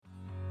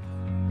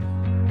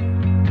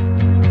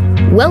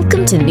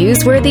Welcome to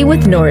Newsworthy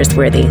with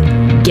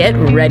Norsworthy. Get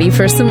ready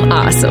for some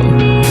awesome.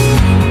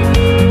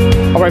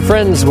 All right,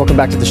 friends, welcome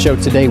back to the show.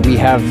 Today we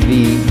have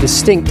the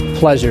distinct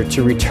pleasure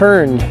to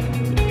returning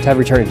to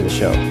the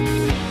show,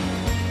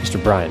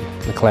 Mr. Brian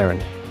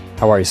McLaren.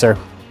 How are you, sir?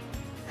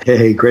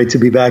 Hey, great to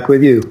be back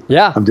with you.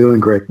 Yeah. I'm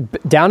doing great.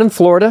 Down in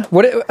Florida.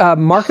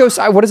 Marcos,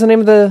 what is the name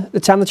of the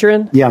town that you're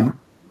in? Yeah,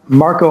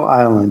 Marco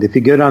Island. If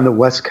you go down the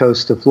west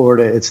coast of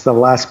Florida, it's the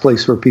last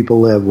place where people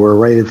live. We're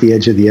right at the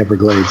edge of the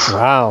Everglades.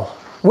 Wow.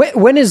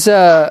 When is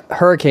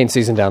hurricane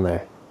season down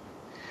there?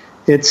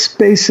 It's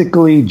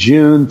basically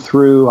June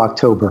through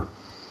October.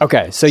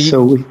 Okay,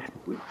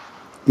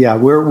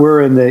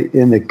 we're in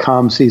the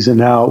calm season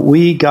now.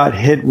 We got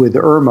hit with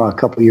Irma a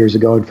couple of years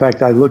ago. In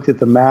fact, I looked at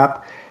the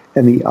map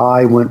and the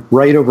eye went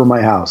right over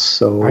my house.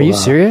 So, are you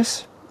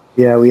serious?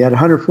 Yeah, we had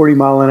 140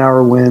 mile an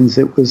hour winds.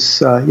 It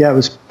was it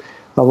was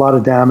a lot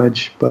of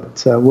damage,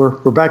 but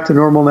we're back to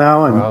normal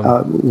now,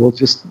 and we'll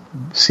just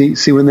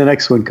see when the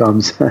next one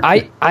comes.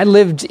 I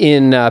lived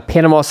in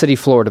Panama City,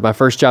 Florida. My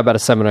first job out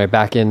of seminary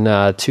back in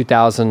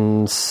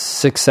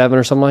 2006, 7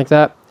 or something like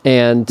that.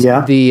 And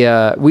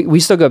we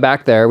still go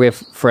back there. We have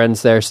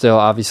friends there still,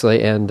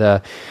 obviously. And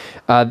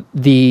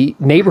the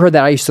neighborhood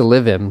that I used to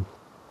live in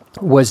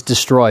was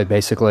destroyed,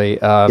 basically,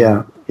 with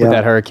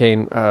that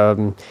hurricane.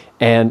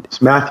 And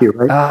it's Matthew,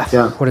 right?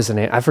 What is the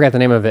name? I forgot the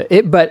name of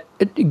it. But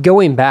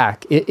going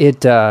back,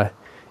 it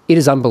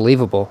is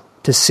unbelievable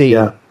to see.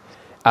 Yeah.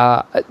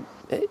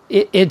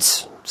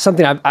 It's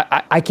something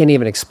I can't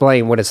even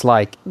explain what it's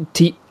like.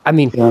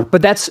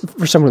 But that's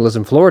for someone who lives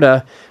in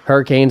Florida.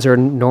 Hurricanes are a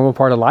normal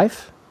part of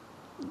life.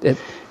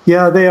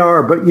 Yeah, they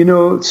are. But,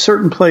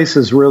 certain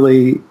places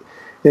really,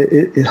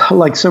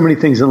 like so many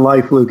things in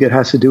life, Luke, it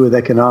has to do with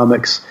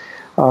economics.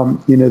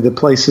 The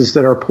places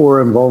that are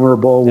poor and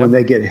vulnerable, when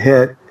they get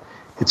hit,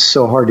 it's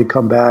so hard to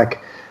come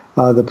back.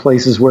 The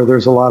places where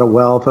there's a lot of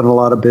wealth and a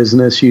lot of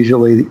business,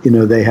 usually,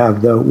 they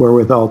have the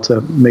wherewithal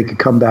to make a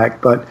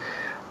comeback. But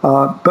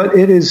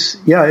it is,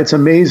 it's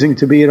amazing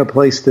to be in a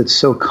place that's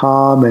so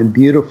calm and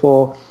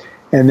beautiful.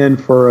 And then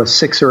for a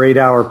 6 or 8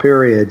 hour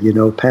period,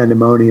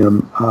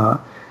 pandemonium.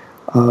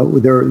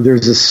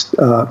 There's this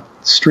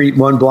street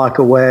 1 block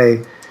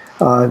away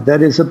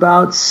that is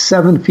about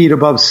 7 feet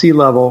above sea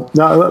level,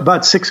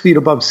 about 6 feet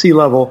above sea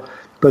level.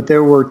 But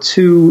there were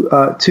 2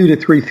 to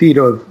 3 feet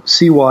of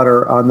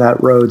seawater on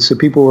that road. So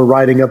people were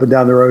riding up and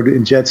down the road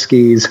in jet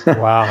skis.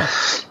 Wow.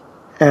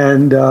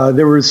 And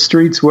there were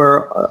streets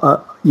where,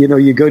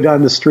 you go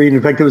down the street.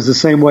 In fact, it was the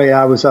same way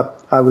I was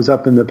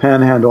up in the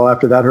Panhandle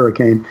after that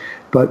hurricane.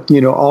 But,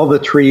 all the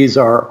trees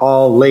are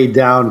all laid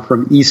down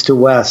from east to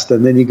west.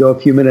 And then you go a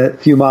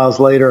few miles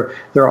later,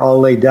 they're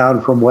all laid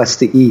down from west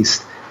to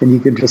east. And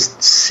you can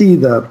just see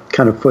the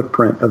kind of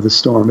footprint of the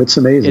storm. It's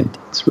amazing.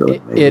 It's really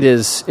amazing. It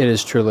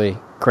is truly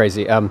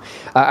crazy.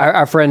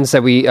 Our friends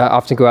that we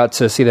often go out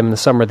to see them in the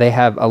summer, they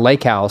have a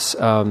lake house,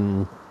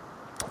 trying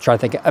to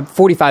think,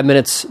 45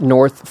 minutes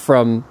north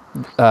from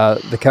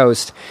the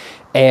coast.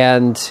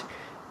 And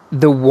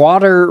the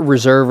water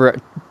reservoir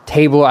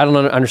table, I don't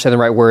understand the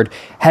right word,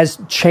 has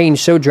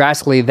changed so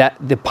drastically that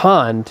the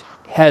pond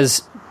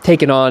has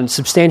taken on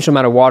substantial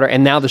amount of water,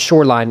 and now the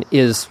shoreline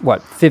is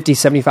 50,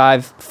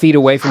 75 feet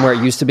away from where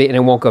it used to be, and it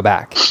won't go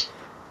back.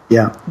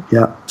 Yeah.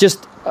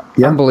 Just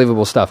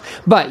unbelievable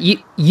stuff. But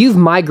you've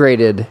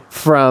migrated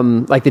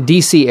from the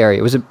DC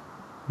area. Was it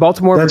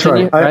Baltimore, That's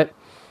Virginia? Right?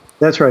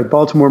 That's right,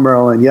 Baltimore,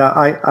 Maryland. Yeah,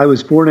 I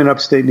was born in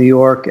upstate New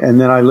York,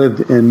 and then I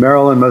lived in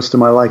Maryland most of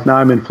my life. Now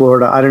I'm in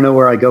Florida. I don't know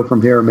where I go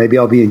from here. Maybe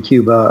I'll be in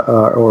Cuba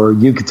or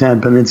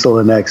Yucatan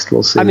Peninsula next.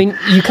 We'll see.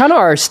 You kind of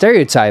are a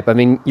stereotype.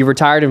 You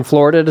retired in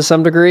Florida to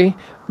some degree,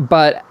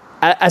 but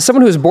as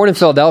someone who was born in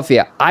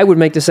Philadelphia, I would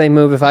make the same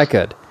move if I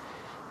could.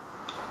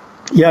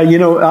 Yeah,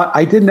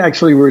 I didn't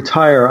actually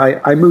retire.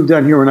 I moved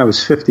down here when I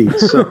was 50,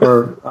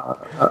 or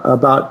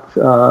about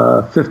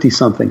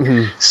 50-something.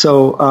 Mm-hmm.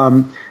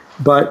 So...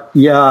 But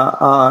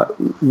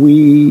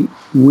we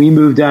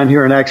moved down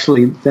here and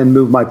actually then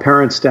moved my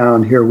parents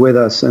down here with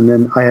us, and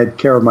then I had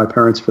care of my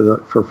parents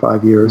for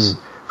 5 years,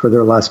 for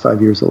their last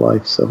 5 years of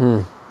life.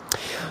 So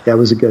it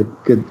was a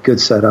good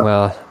setup.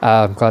 Well,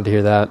 I'm glad to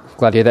hear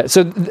that.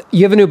 So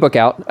you have a new book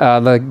out,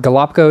 the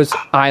Galapagos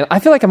Island. I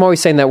feel like I'm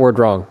always saying that word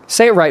wrong.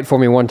 Say it right for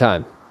me one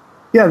time.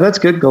 Yeah, that's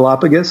good.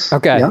 Galapagos.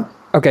 Okay. Yeah.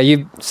 Okay,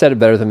 you said it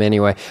better than me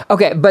anyway.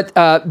 Okay, but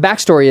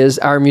backstory is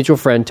our mutual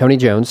friend, Tony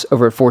Jones,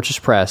 over at Fortress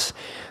Press,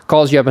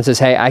 calls you up and says,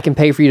 hey, I can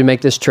pay for you to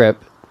make this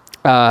trip,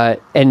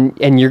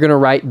 and you're going to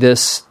write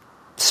this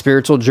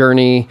spiritual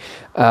journey,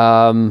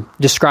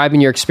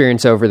 describing your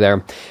experience over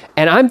there.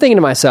 And I'm thinking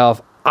to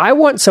myself, I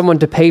want someone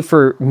to pay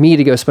for me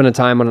to go spend a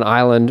time on an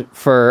island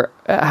for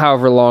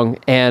however long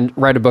and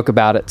write a book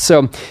about it.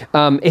 So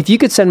if you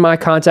could send my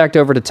contact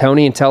over to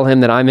Tony and tell him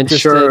that I'm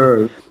interested.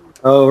 Sure.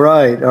 All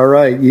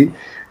right.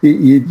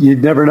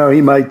 You'd never know.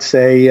 He might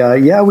say,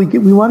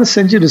 we want to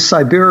send you to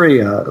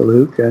Siberia,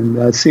 Luke,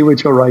 and see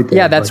what you'll write there.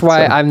 Yeah, that's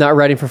why I'm not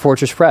writing for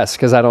Fortress Press,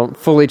 because I don't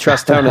fully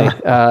trust Tony.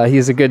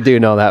 He's a good dude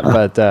and all that.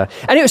 But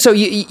anyway, so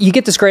you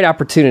get this great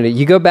opportunity.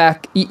 You go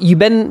back. Had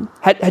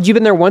you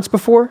been there once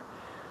before?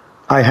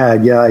 I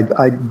had, yeah.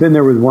 I'd been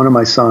there with one of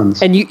my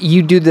sons. And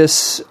you do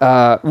this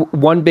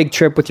one big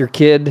trip with your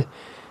kid.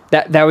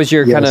 That was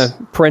your kind of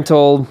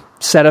parental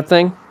setup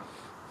thing?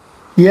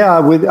 Yeah,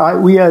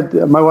 we had,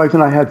 my wife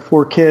and I had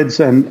 4 kids,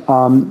 and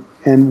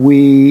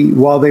we,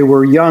 while they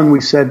were young,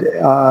 we said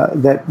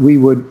that we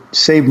would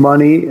save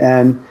money,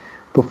 and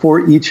before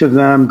each of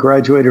them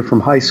graduated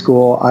from high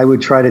school, I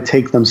would try to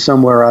take them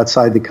somewhere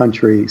outside the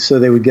country so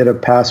they would get a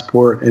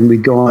passport and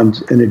we'd go on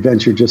an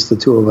adventure, just the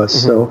 2 of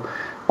us. Mm-hmm.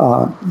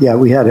 So, yeah,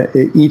 we had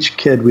each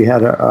kid, we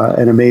had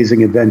an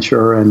amazing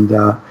adventure, and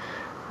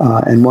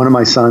one of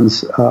my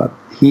sons,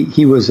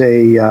 he was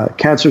a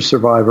cancer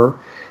survivor.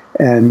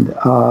 And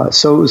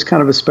so it was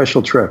kind of a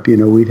special trip. You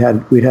know, we'd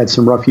had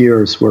some rough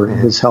years where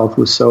his health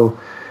was so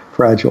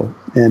fragile,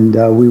 and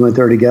we went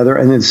there together.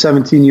 And then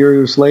 17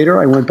 years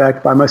later, I went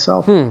back by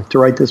myself to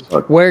write this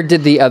book. Where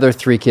did the other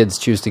 3 kids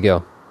choose to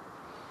go?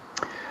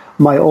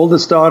 My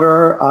oldest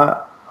daughter,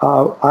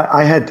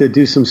 I had to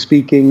do some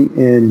speaking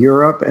in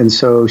Europe, and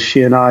so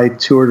she and I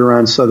toured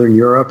around Southern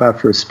Europe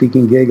after a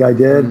speaking gig I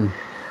did.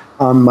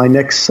 My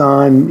next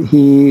son,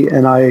 he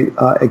and I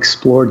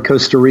explored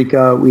Costa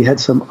Rica. We had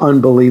some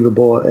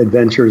unbelievable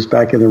adventures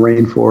back in the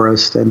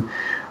rainforest, and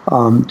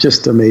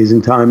just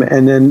amazing time.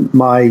 And then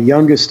my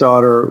youngest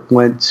daughter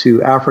went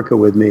to Africa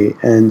with me.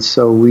 And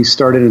so we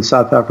started in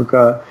South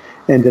Africa,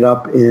 ended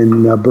up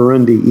in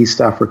Burundi,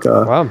 East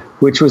Africa, wow.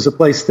 Which was a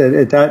place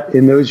that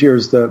in those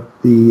years,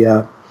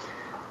 the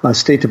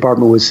State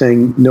Department was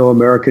saying no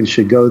Americans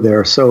should go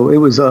there. So it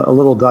was a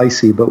little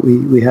dicey, but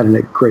we had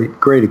a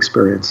great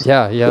experience.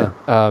 Yeah.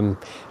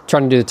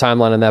 Trying to do the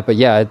timeline on that, but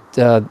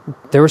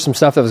there was some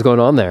stuff that was going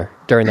on there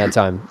during that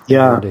time.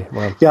 Yeah.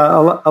 Wow.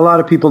 Yeah, a lot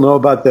of people know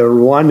about the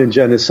Rwandan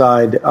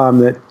genocide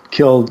that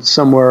killed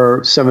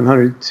somewhere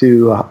 700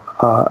 to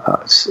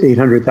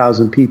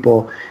 800,000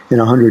 people in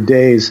 100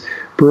 days.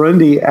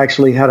 Burundi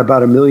actually had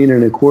about 1.25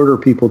 million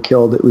people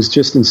killed. It was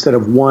just, instead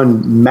of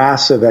one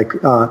massive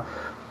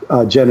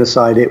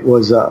genocide, it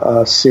was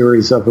a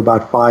series of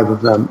about 5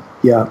 of them.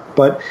 Yeah.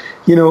 But,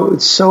 you know,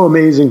 it's so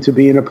amazing to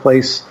be in a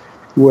place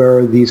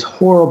where these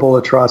horrible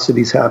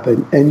atrocities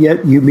happen, and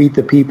yet you meet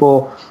the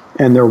people,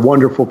 and they're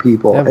wonderful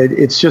people. Yeah.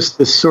 It's just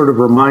this sort of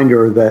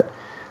reminder that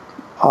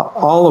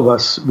all of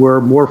us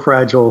were more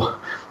fragile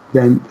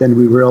than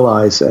we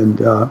realize, and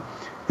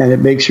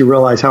it makes you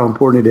realize how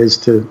important it is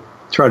to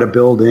try to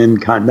build in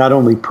not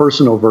only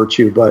personal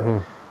virtue, but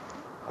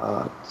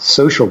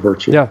social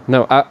virtue. Yeah,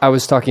 no, I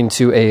was talking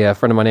to a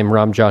friend of mine named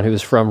Ram John, who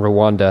was from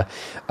Rwanda,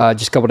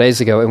 just a couple of days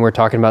ago, and we were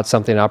talking about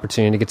something, an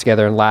opportunity to get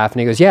together and laugh, and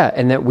he goes, yeah,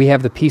 and that we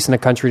have the peace in the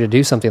country to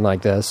do something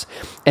like this.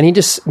 And he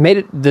just made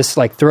it this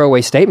like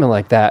throwaway statement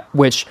like that,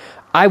 which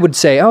I would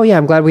say, oh yeah,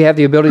 I'm glad we have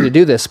the ability to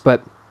do this,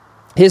 but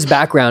his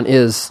background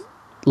is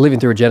living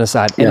through a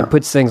genocide, and it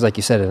puts things, like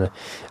you said, in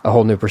a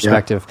whole new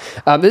perspective.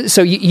 Yeah.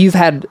 So you've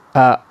had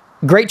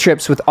great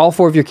trips with all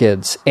 4 of your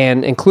kids,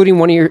 and including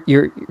one of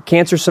your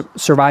cancer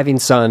surviving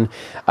son,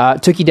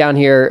 took you down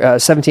here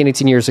 17,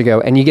 18 years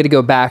ago, and you get to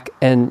go back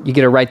and you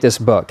get to write this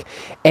book.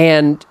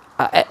 And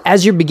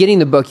as you're beginning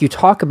the book, you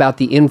talk about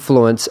the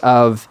influence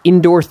of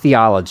indoor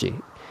theology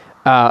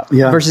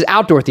versus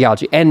outdoor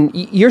theology. And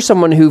you're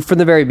someone who, from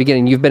the very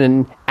beginning, you've been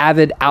an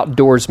avid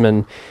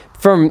outdoorsman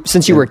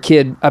since you were a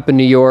kid up in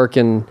New York.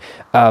 And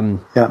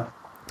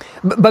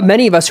but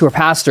many of us who are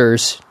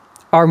pastors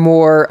are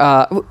more,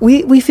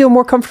 we feel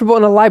more comfortable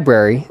in a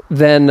library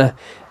than,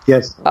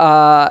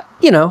 on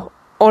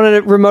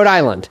a remote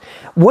island.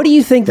 What do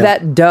you think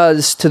that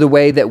does to the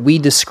way that we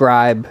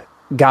describe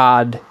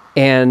God,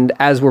 and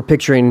as we're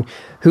picturing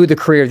who the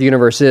creator of the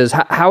universe is,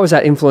 how is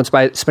that influenced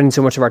by spending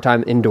so much of our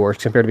time indoors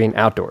compared to being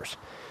outdoors?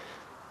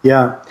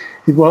 Yeah,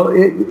 well,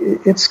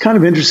 it's kind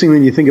of interesting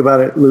when you think about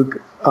it,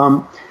 Luke.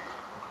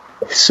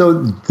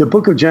 So the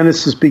book of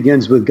Genesis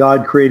begins with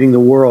God creating the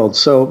world.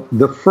 So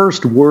the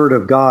first word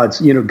of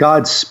God's,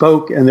 God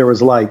spoke and there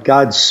was light.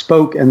 God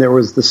spoke and there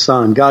was the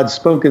sun. God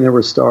spoke and there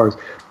were stars.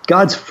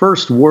 God's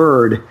first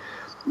word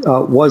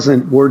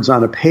wasn't words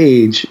on a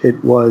page.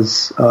 It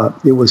was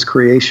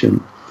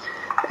creation.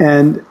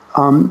 And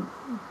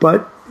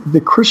but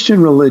the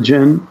Christian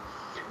religion,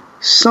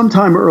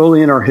 sometime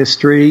early in our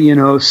history,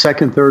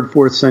 2nd, 3rd,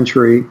 4th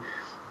century,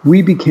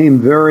 we became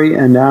very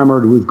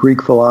enamored with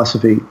Greek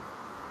philosophy.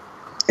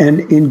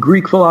 And in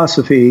Greek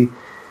philosophy,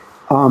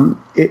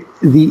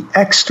 the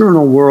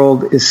external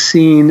world is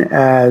seen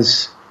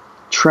as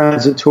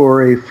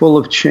transitory, full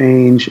of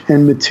change,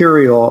 and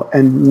material.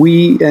 And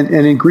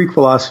in Greek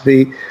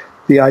philosophy,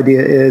 the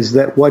idea is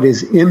that what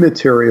is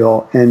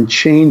immaterial and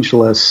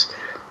changeless,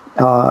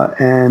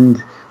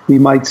 and we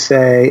might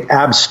say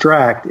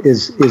abstract,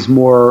 is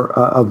more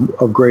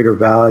of greater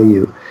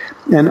value.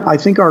 And I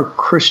think our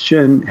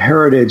Christian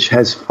heritage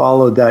has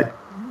followed that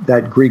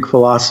Greek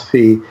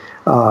philosophy,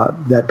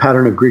 that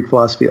pattern of Greek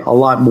philosophy, a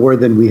lot more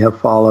than we have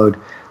followed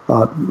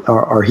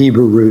our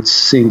Hebrew roots,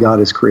 seeing God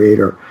as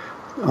creator.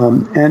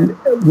 And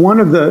one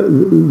of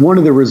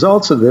the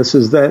results of this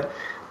is that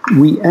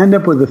we end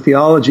up with a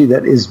theology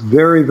that is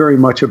very, very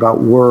much about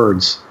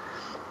words.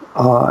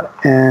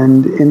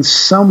 And in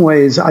some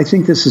ways, I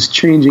think this is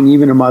changing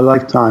even in my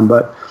lifetime.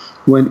 But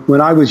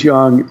when I was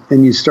young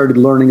and you started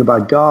learning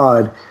about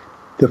God,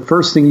 the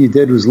first thing you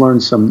did was learn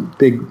some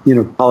big,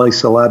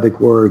 polysyllabic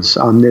words: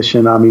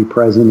 omniscient,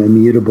 omnipresent,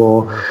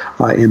 immutable,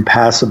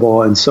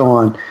 impassible, and so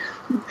on.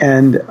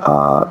 And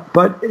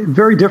but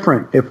very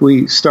different if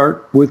we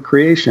start with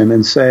creation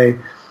and say,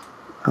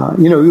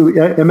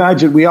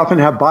 imagine we often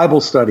have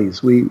Bible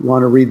studies. We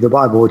want to read the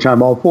Bible, which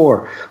I'm all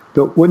for.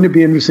 But wouldn't it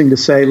be interesting to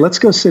say, let's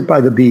go sit by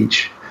the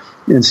beach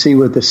and see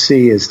what the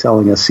sea is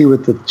telling us, see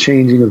what the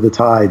changing of the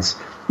tides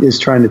is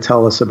trying to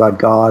tell us about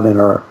God and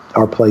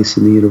our place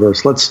in the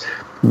universe. Let's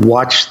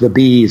watch the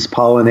bees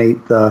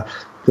pollinate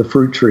the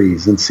fruit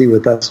trees and see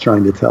what that's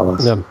trying to tell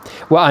us. Yeah.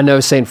 Well, I know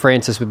St.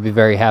 Francis would be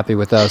very happy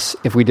with us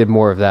if we did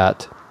more of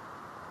that.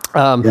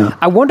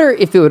 I wonder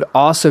if it would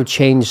also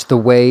change the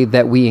way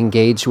that we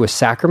engage with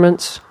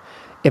sacraments.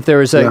 If there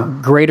was a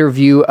greater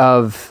view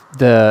of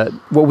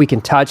what we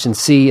can touch and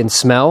see and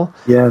smell.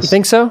 Yes. You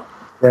think so?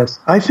 Yes,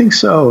 I think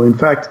so. In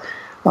fact,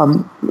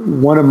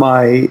 one of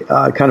my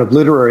kind of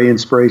literary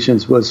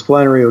inspirations was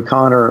Flannery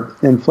O'Connor,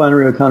 and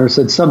Flannery O'Connor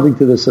said something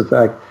to this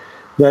effect,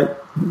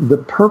 that the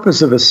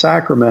purpose of a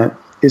sacrament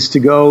is to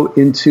go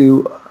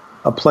into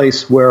a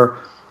place where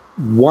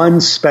one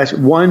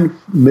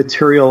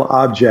material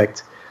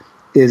object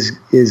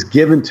is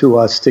given to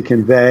us to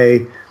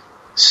convey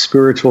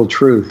spiritual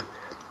truth.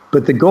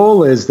 But the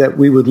goal is that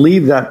we would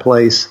leave that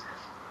place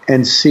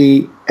and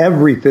see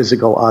every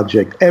physical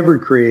object, every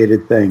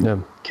created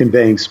thing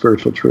conveying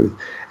spiritual truth.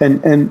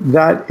 And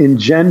that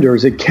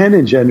can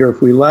engender,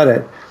 if we let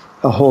it,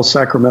 a whole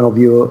sacramental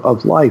view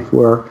of life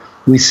where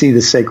we see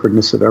the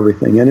sacredness of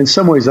everything. And in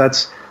some ways,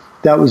 that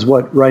was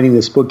what writing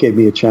this book gave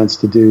me a chance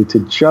to do, to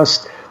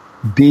just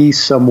be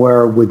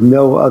somewhere with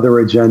no other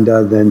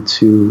agenda than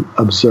to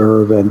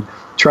observe and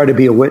try to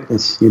be a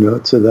witness,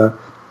 to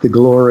the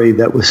glory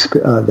that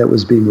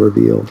was being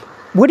revealed.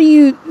 What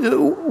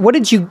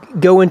did you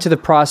go into the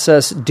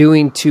process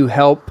doing to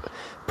help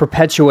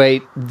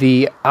perpetuate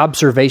the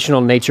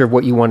observational nature of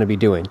what you want to be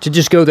doing? To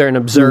just go there and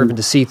observe and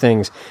to see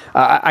things.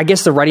 I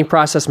guess the writing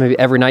process, maybe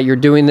every night you're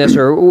doing this,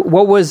 or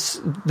what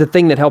was the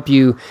thing that helped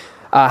you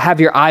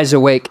have your eyes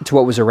awake to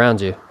what was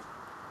around you?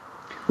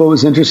 What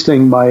was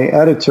interesting, my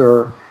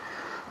editor,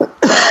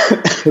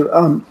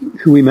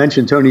 who we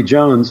mentioned, Tony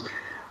Jones,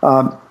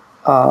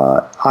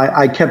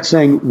 I kept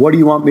saying, what do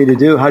you want me to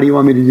do? How do you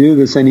want me to do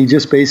this? And he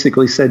just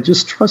basically said,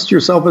 just trust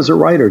yourself as a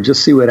writer.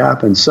 Just see what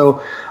happens.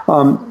 So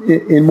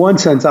in one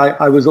sense,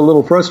 I was a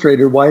little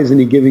frustrated. Why isn't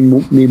he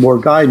giving me more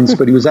guidance?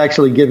 But he was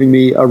actually giving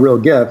me a real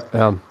gift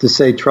to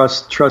say,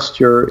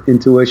 trust your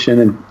intuition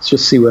and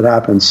just see what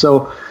happens.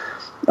 So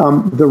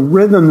the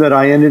rhythm that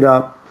I ended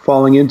up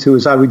falling into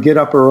is I would get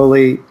up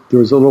early. There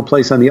was a little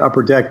place on the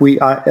upper deck.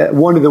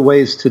 One of the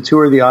ways to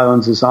tour the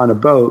islands is on a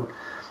boat.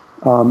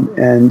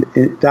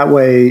 That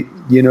way,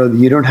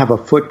 you don't have a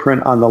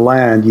footprint on the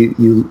land.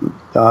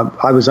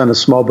 I was on a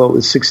small boat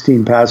with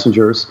 16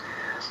 passengers,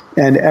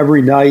 and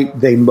every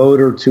night they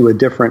motor to a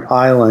different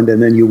island,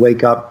 and then you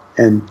wake up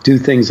and do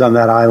things on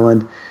that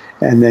island,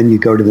 and then you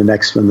go to the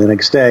next one the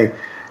next day.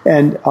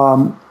 And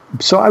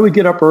so I would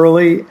get up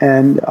early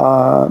and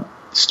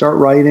start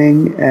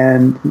writing,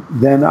 and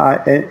then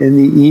in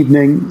the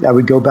evening I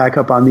would go back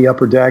up on the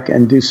upper deck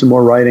and do some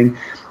more writing.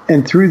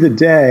 And through the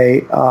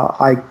day,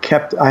 I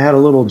had a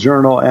little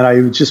journal, and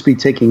I would just be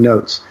taking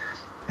notes.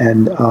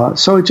 And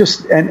so it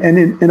just, and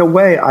in a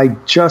way, I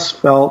just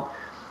felt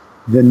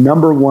the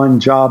number one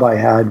job I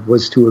had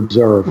was to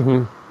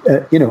observe.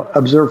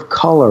 Observe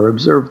color,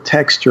 observe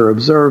texture,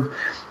 observe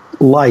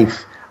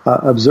life,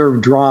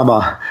 observe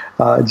drama,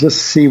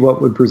 just see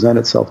what would present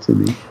itself to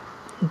me.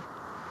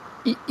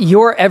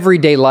 Your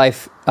everyday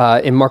life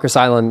in Marcus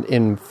Island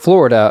in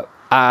Florida,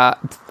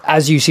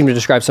 as you seem to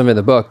describe some in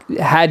the book,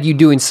 had you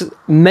doing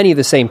many of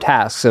the same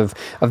tasks of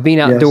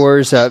being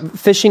outdoors. Yes.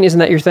 Fishing, isn't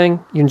that your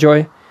thing? You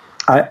enjoy?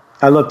 I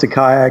love to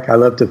kayak. I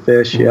love to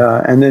fish. Mm-hmm.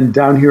 Yeah, and then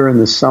down here in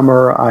the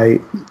summer,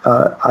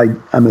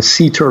 I'm a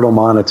sea turtle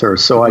monitor.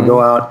 So I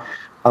go out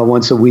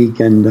once a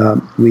week, and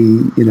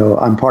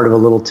I'm part of a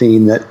little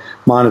team that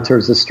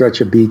monitors a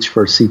stretch of beach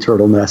for sea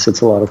turtle nests.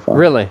 It's a lot of fun.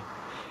 Really?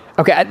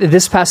 Okay.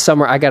 This past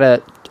summer, I got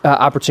a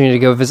opportunity to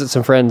go visit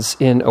some friends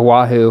in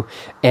Oahu,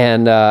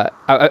 and I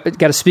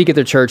got to speak at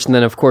their church, and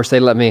then of course they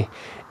let me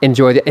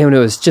enjoy it, and it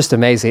was just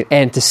amazing.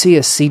 And to see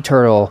a sea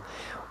turtle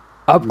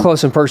up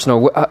close and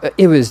personal,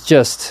 it was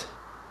just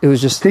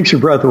takes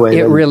your breath away.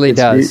 It really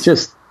does.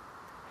 It's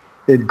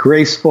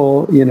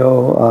graceful,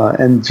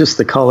 and just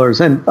the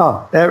colors and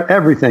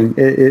everything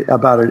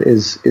about it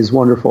is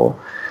wonderful.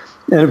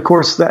 And of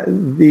course,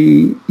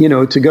 to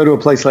go to a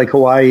place like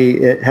Hawaii,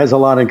 it has a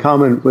lot in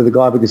common with the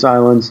Galapagos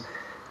Islands.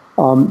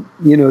 The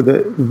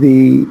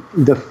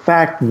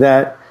fact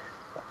that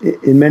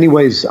in many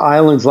ways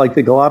islands like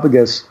the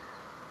Galapagos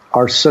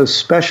are so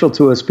special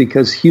to us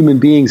because human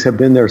beings have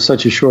been there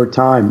such a short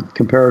time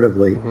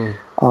comparatively.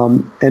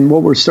 Mm-hmm. And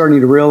what we're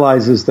starting to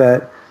realize is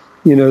that,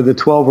 the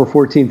 12 or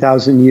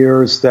 14,000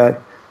 years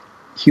that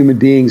human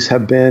beings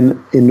have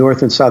been in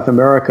North and South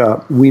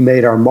America, we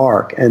made our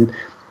mark. And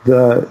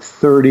the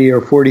 30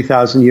 or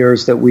 40,000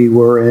 years that we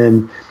were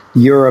in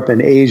Europe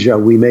and Asia,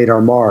 we made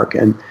our mark.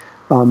 And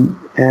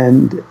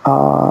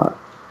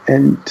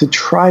to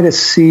try to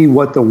see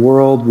what the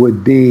world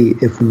would be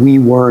if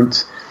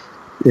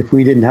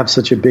we didn't have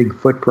such a big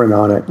footprint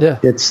on it. Yeah.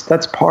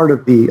 That's part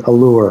of the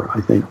allure,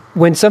 I think.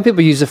 When some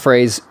people use the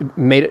phrase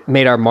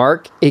made our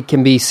mark, it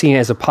can be seen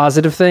as a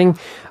positive thing.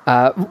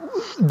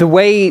 The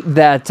way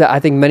that I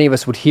think many of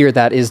us would hear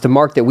that is the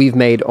mark that we've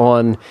made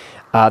on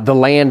the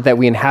land that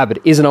we inhabit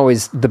isn't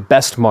always the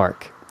best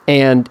mark.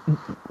 And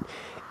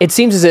it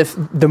seems as if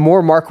the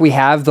more mark we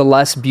have, the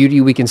less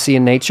beauty we can see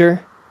in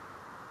nature.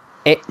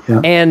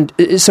 And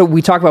so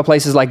we talk about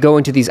places like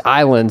going to these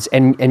islands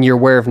and you're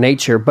aware of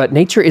nature, but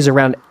nature is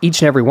around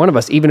each and every one of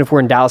us, even if we're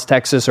in Dallas,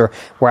 Texas, or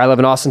where I live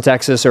in Austin,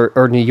 Texas,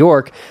 or New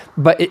York.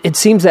 But it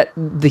seems that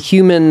the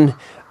human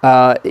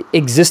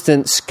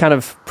existence kind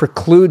of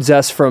precludes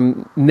us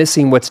from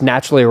missing what's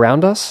naturally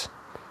around us.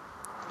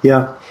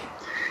 Yeah.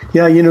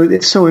 Yeah,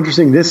 it's so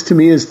interesting. This, to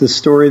me, is the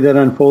story that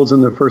unfolds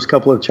in the first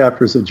couple of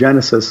chapters of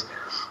Genesis.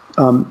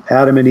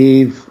 Adam and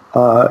Eve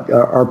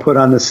are put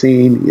on the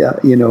scene,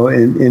 in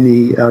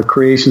the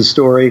creation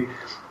story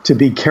to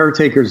be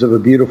caretakers of a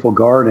beautiful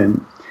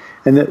garden.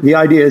 And the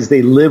idea is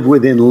they live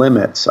within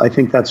limits. I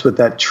think that's what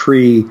that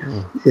tree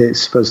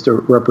is supposed to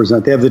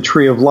represent. They have the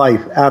tree of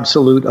life,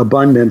 absolute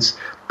abundance,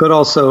 but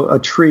also a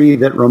tree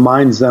that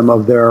reminds them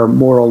of their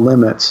moral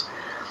limits.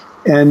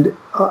 And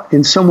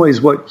in some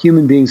ways, what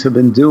human beings have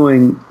been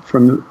doing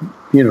from,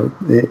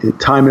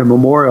 time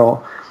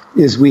immemorial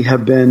is we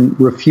have been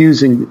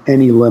refusing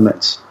any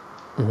limits.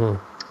 Mm-hmm.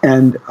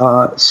 And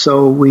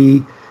so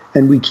we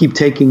keep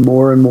taking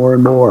more and more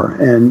and more.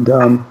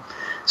 And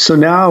so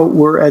now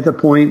we're at the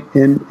point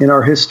in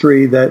our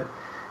history that,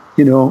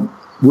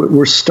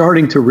 we're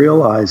starting to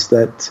realize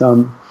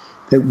that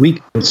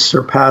we could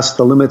surpass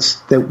the limits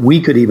that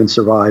we could even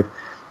survive.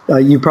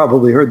 You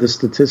probably heard the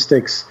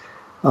statistics.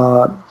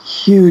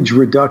 Huge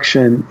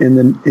reduction in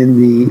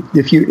the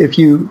if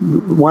you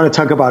want to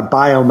talk about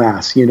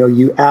biomass,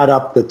 you add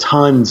up the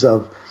tons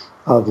of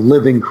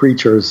living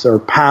creatures or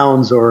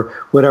pounds or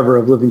whatever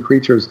of living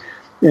creatures,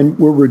 and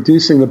we're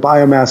reducing the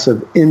biomass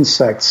of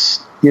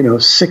insects,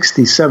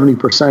 60,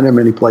 70% in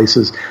many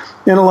places.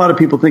 And a lot of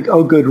people think,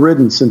 oh, good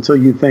riddance, until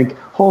you think,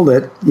 hold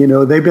it,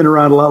 they've been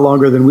around a lot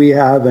longer than we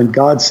have, and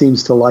God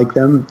seems to like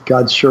them.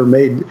 God sure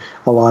made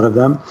a lot of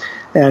them.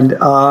 And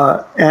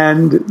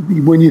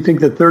when you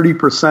think that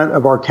 30%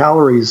 of our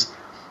calories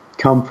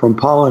come from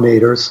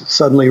pollinators,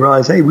 suddenly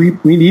realize, hey, we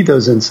need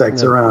those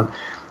insects around.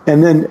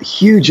 And then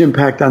huge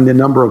impact on the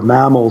number of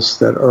mammals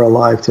that are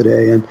alive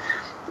today. And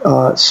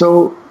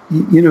so,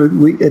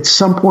 at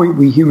some point,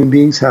 we human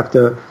beings have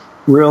to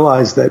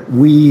realize that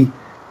we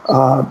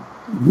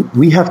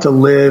have to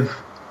live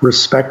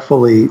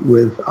respectfully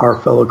with our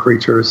fellow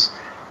creatures,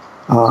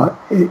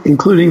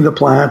 including the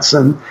plants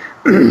and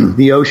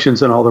the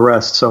oceans and all the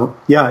rest. So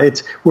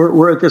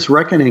we're at this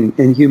reckoning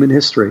in human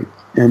history,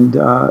 and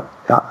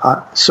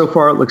so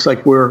far it looks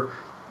like we're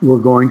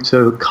going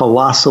to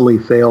colossally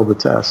fail the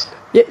test.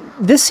 Yeah,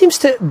 this seems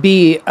to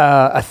be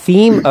a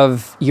theme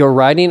of your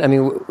writing. I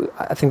mean,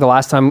 I think the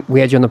last time we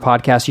had you on the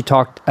podcast, you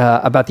talked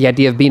about the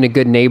idea of being a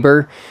good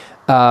neighbor.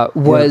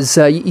 You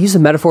use a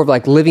metaphor of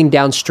like living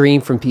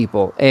downstream from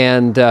people.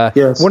 And one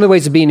of the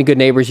ways of being a good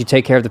neighbor is you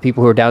take care of the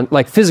people who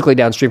are physically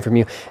downstream from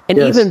you. And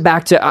even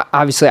back to,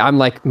 obviously, I'm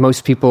like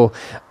most people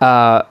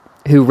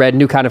who read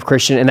New Kind of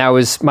Christian, and that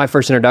was my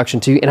first introduction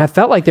to you. And I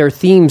felt like there are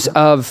themes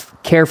of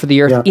care for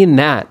the earth in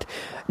that.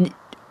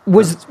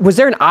 Was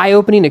there an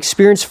eye-opening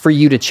experience for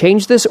you to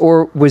change this,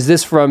 or was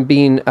this from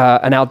being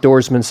an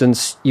outdoorsman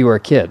since you were a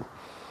kid?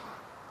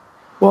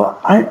 Well,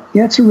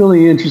 that's a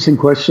really interesting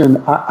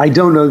question. I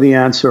don't know the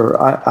answer.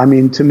 I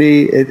mean, to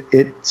me,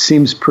 it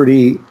seems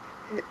pretty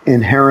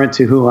inherent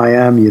to who I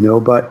am,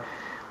 But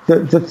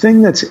the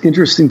thing that's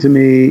interesting to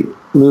me,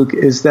 Luke,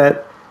 is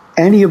that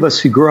any of us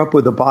who grew up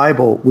with the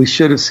Bible, we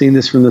should have seen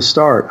this from the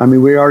start. I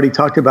mean, we already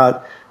talked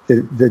about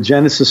the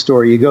Genesis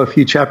story. You go a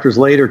few chapters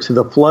later to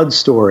the flood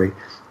story.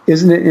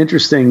 Isn't it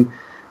interesting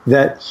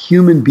that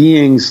human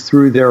beings,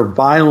 through their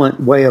violent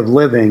way of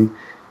living,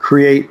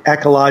 create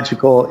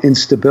ecological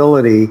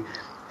instability,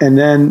 and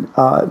then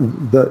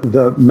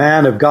the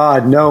man of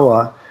God,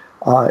 Noah,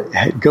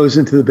 goes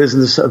into the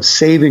business of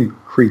saving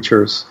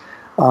creatures.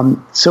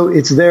 So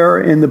it's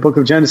there in the book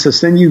of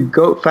Genesis. Then you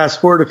go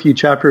fast forward a few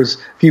chapters,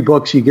 a few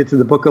books, you get to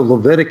the book of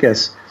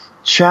Leviticus,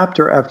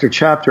 chapter after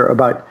chapter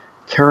about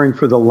caring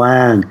for the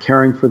land,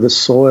 caring for the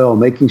soil,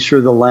 making sure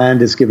the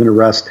land is given a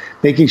rest,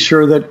 making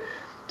sure that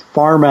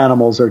farm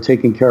animals are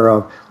taken care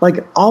of.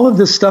 Like, all of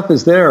this stuff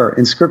is there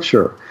in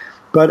Scripture.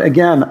 But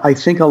again, I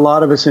think a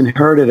lot of us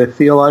inherited a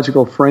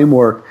theological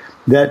framework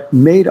that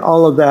made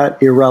all of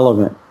that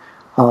irrelevant.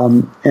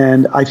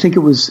 And I think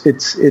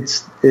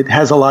it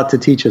has a lot to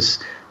teach us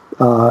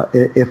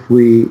if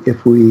we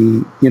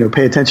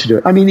pay attention to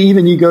it. I mean,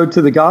 even you go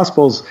to the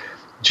Gospels,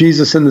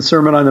 Jesus in the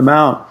Sermon on the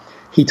Mount,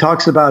 he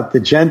talks about the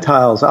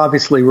Gentiles,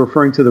 obviously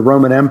referring to the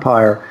Roman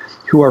Empire,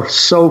 who are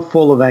so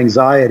full of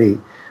anxiety.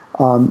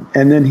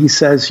 And then he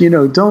says,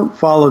 don't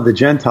follow the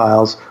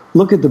Gentiles.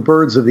 Look at the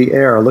birds of the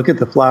air. Look at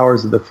the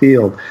flowers of the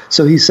field.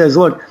 So he says,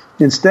 look,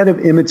 instead of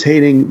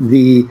imitating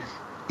the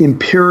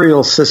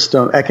imperial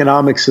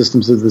economic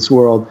systems of this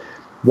world,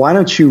 why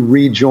don't you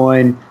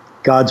rejoin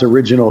God's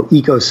original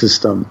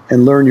ecosystem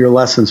and learn your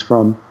lessons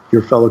from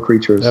your fellow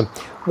creatures? Yeah.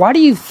 Why do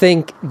you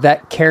think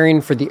that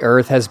caring for the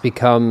earth has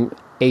become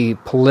a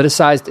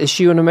politicized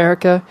issue in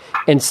America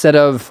instead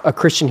of a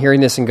Christian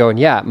hearing this and going,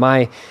 yeah,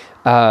 my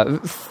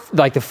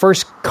like the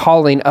first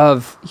calling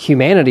of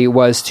humanity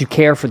was to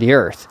care for the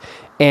earth.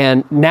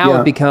 And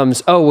now it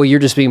becomes, oh, well, you're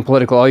just being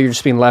political. Oh, you're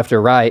just being left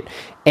or right.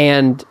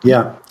 And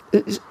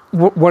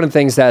one of the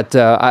things that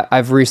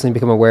I've recently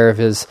become aware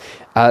of is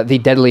the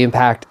deadly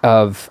impact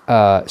of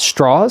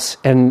straws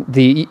and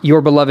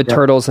your beloved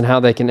turtles and how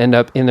they can end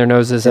up in their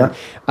noses. And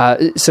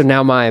so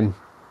now my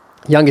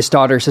youngest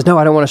daughter says, no,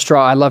 I don't want a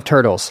straw. I love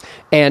turtles.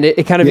 And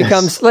it kind of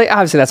becomes, like,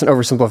 obviously that's an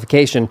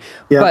oversimplification,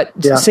 but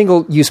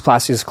single-use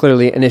plastic is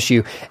clearly an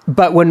issue.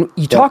 But when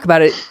you talk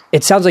about it,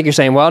 it sounds like you're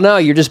saying, well, no,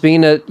 you're just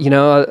being a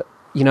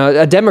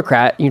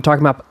Democrat. You're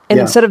talking about, and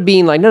instead of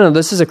being like, no,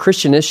 this is a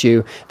Christian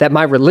issue that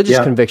my religious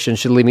conviction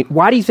should lead me.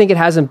 Why do you think it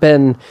hasn't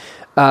been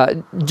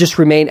just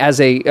remain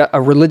as a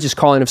religious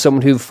calling of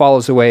someone who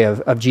follows the way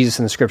of Jesus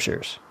in the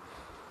Scriptures?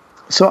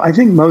 So I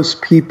think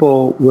most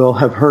people will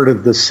have heard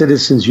of the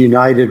Citizens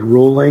United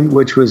ruling,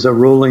 which was a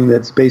ruling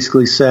that's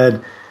basically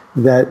said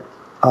that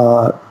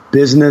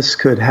business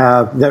could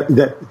have,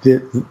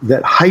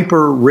 that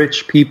hyper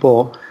rich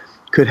people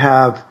could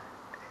have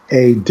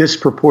a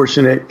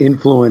disproportionate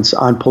influence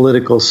on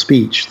political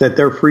speech, that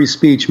their free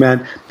speech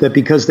meant that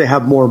because they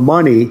have more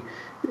money,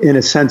 in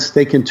a sense,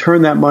 they can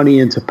turn that money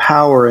into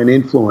power and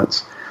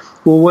influence.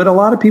 Well, what a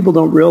lot of people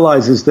don't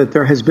realize is that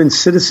there has been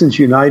Citizens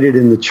United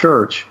in the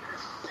church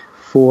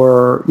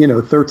for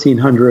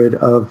 1,300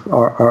 of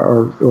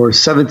or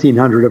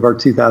 1,700 of our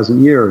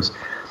 2,000 years,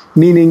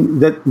 meaning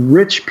that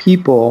rich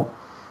people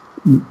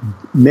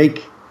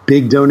make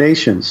big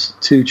donations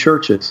to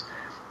churches.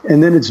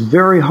 And then it's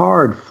very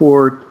hard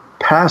for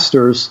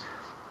pastors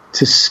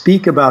to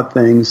speak about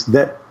things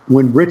that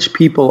when rich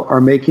people are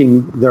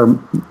making the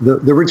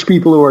rich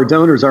people who are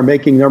donors are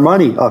making their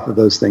money off of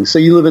those things. So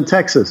you live in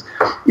Texas.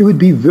 It would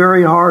be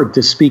very hard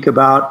to speak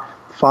about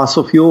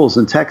fossil fuels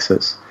in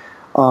Texas,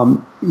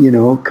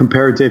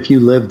 compared to if you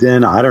lived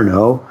in, I don't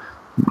know,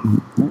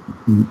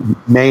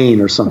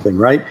 Maine or something,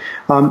 right?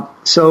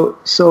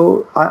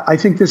 So I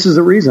think this is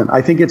the reason.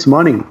 I think it's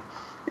money.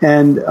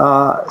 And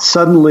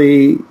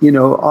suddenly,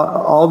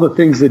 all the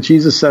things that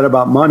Jesus said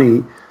about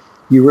money,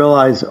 you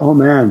realize, oh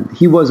man,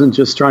 he wasn't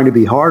just trying to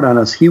be hard on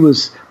us. He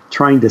was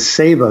trying to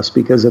save us,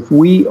 because if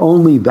we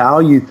only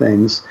value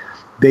things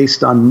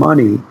based on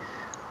money,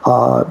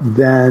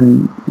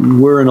 then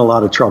we're in a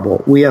lot of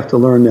trouble. We have to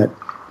learn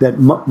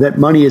that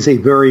money is a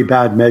very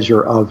bad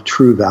measure of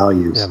true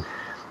values. Yeah.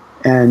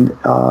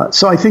 And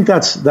so I think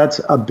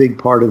that's a big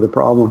part of the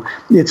problem.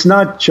 It's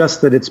not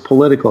just that it's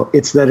political,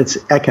 it's that it's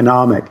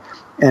economic.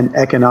 And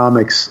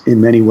economics, in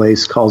many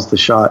ways, calls the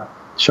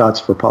shots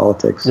for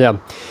politics. Yeah.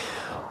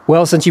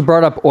 Well, since you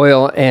brought up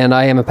oil, and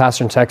I am a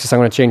pastor in Texas, I'm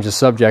going to change the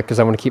subject because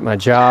I want to keep my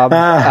job.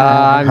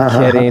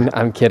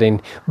 I'm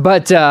kidding.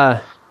 But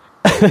that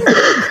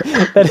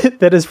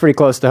is pretty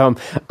close to home.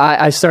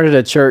 I started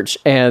a church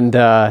and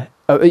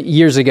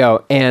years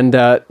ago, and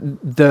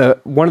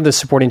one of the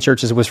supporting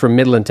churches was from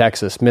Midland,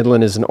 Texas.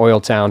 Midland is an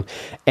oil town,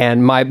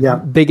 and my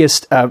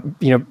biggest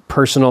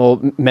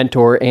personal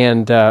mentor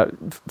and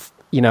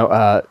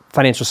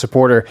financial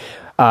supporter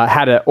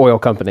had an oil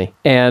company.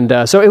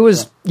 And so it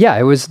was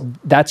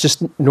that's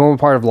just normal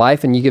part of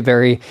life. And you get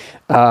very,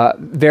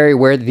 very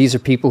aware that these are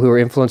people who are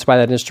influenced by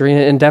that industry,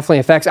 and definitely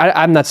affects.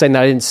 I'm not saying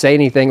that I didn't say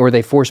anything or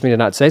they forced me to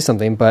not say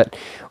something, but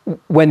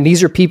when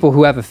these are people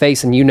who have a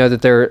face and you know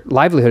that their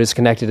livelihood is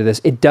connected to this,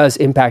 it does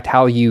impact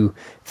how you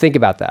think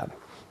about that.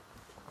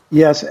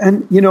 Yes.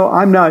 And,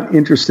 I'm not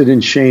interested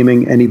in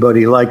shaming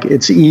anybody. Like,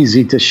 it's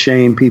easy to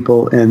shame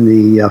people in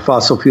the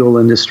fossil fuel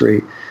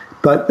industry.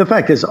 But the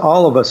fact is,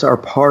 all of us are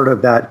part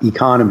of that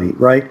economy,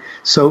 right?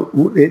 So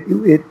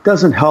it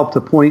doesn't help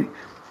to point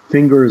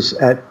fingers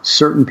at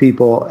certain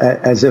people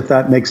as if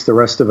that makes the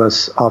rest of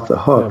us off the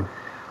hook. Yeah.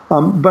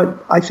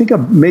 But I think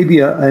maybe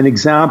an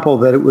example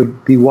that it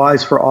would be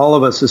wise for all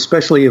of us,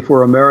 especially if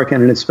we're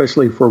American and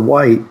especially if we're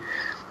white,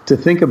 to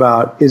think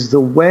about is the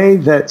way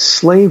that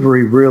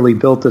slavery really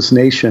built this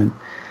nation.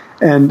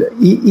 And,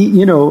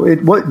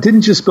 it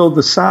didn't just build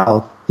the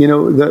South. The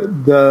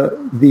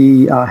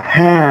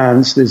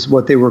hands is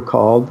what they were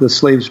called. The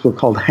slaves were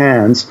called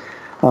hands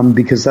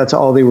because that's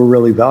all they were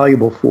really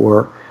valuable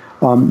for.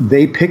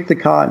 They picked the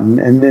cotton,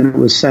 and then it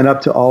was sent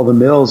up to all the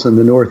mills in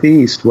the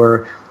Northeast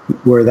where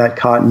that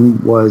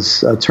cotton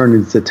was turned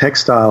into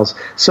textiles.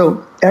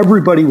 So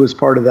everybody was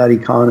part of that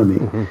economy.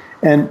 Mm-hmm.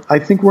 And I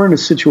think we're in a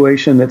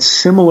situation that's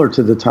similar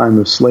to the time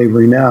of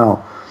slavery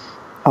now.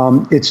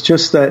 It's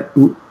just that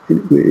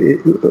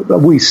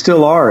we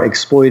still are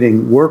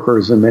exploiting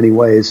workers in many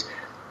ways,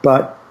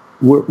 but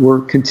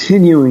we're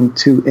continuing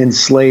to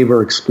enslave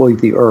or exploit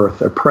the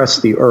earth,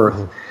 oppress the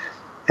earth.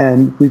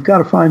 And we've got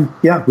to find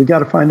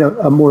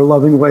a more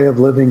loving way of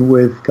living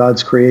with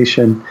God's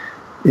creation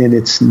in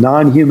its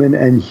non-human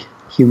and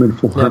human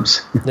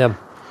forms. Yeah.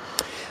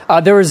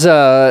 There's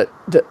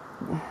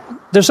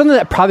something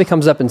that probably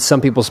comes up in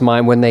some people's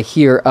mind when they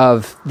hear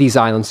of these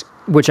islands,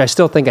 which I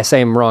still think I say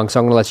them wrong, so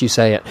I'm going to let you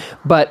say it.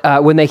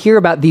 But when they hear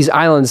about these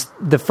islands,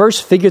 the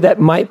first figure that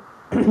might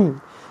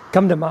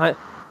come to mind,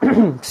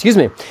 excuse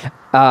me,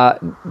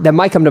 that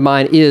might come to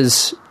mind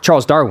is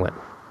Charles Darwin,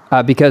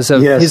 because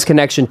of his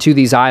connection to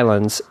these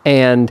islands.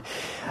 And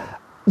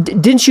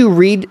didn't you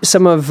read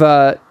some of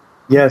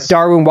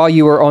Darwin while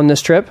you were on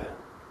this trip?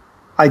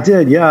 I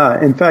did,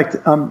 yeah. In fact,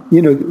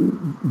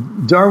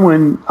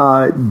 Darwin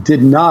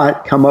did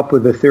not come up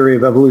with a theory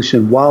of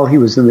evolution while he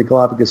was in the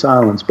Galapagos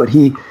Islands, but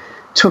he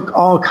took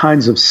all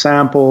kinds of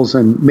samples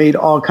and made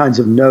all kinds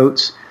of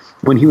notes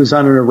when he was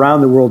on an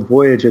around-the-world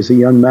voyage as a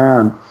young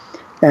man.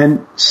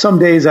 And some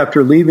days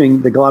after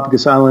leaving the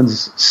Galapagos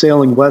Islands,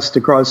 sailing west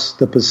across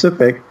the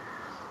Pacific,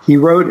 he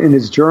wrote in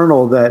his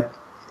journal that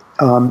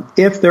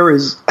if there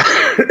is,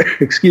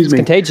 excuse me,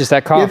 contagious,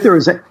 that cough. If there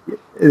is, it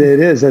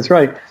is. That's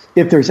right.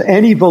 If there's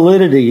any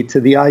validity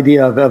to the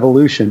idea of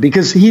evolution,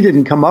 because he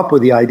didn't come up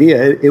with the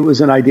idea, it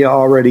was an idea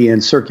already in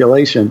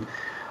circulation.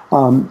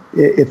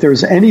 If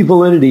there's any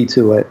validity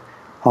to it,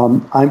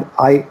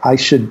 I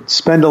should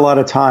spend a lot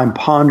of time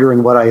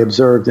pondering what I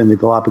observed in the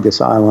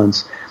Galapagos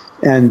Islands,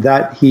 and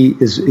that he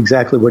is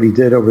exactly what he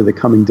did over the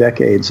coming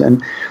decades.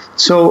 And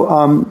so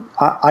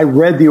I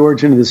read The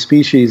Origin of the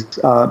Species.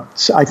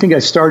 I think I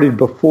started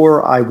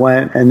before I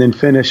went and then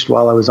finished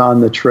while I was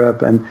on the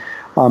trip, and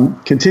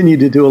continued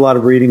to do a lot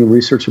of reading and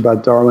research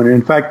about Darwin. And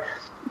in fact,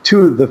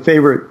 two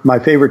of my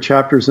favorite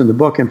chapters in the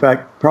book, in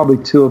fact,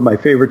 probably two of my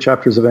favorite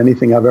chapters of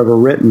anything I've ever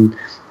written,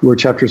 were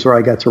chapters where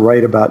I got to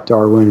write about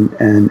Darwin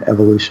and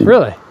evolution.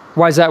 Really?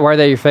 Why is that? Why are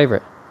they your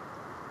favorite?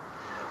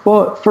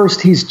 Well,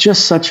 first, he's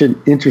just such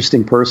an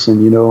interesting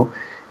person.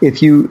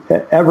 If you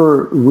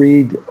ever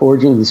read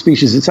Origin of the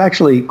Species, it's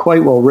actually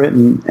quite well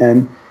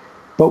written.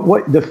 But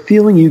what the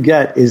feeling you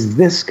get is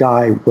this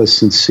guy was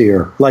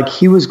sincere. Like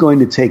he was going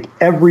to take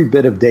every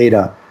bit of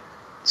data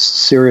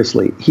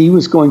seriously. He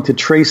was going to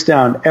trace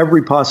down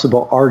every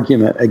possible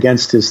argument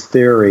against his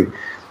theory.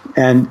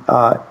 And,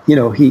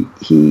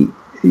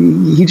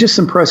 he just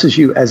impresses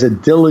you as a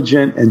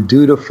diligent and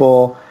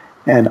dutiful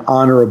and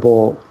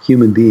honorable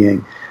human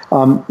being.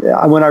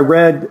 When I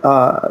read,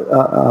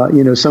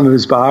 some of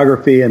his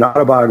biography and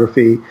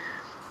autobiography,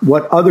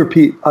 what other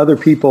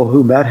people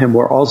who met him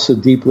were also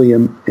deeply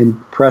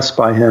impressed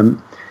by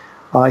him.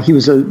 He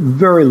was a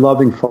very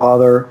loving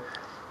father,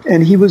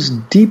 and he was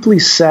deeply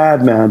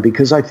sad, man,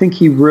 because I think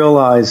he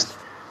realized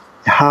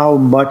how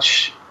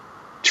much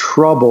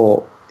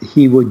trouble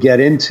he would get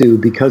into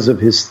because of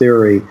his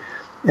theory.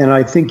 And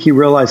I think he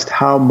realized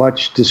how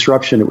much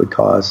disruption it would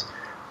cause.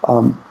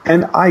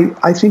 And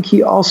I think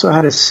he also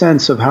had a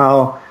sense of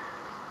how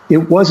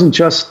it wasn't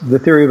just the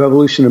theory of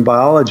evolution in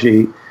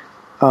biology.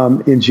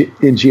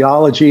 In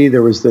geology,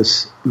 there was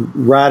this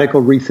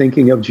radical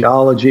rethinking of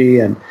geology,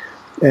 and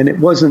it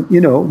wasn't,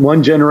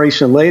 one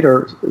generation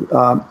later,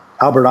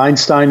 Albert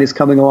Einstein is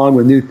coming along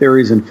with new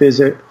theories in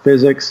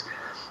physics,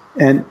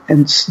 and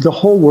the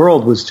whole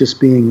world was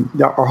just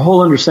our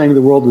whole understanding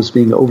of the world was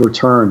being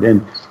overturned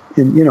in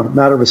a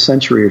matter of a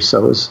century or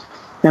so.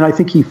 And I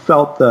think he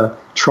felt the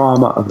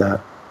trauma of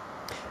that.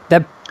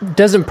 That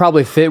doesn't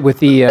probably fit with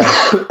the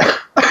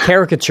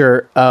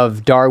caricature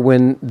of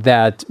Darwin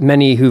that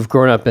many who've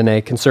grown up in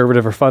a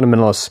conservative or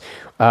fundamentalist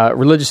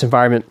religious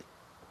environment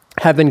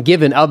have been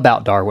given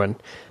about Darwin,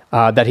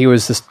 that he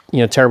was this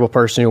terrible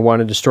person who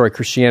wanted to destroy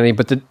Christianity.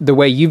 But the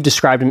way you've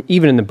described him,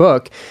 even in the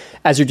book,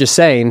 as you're just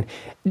saying,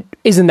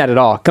 isn't that at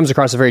all. It comes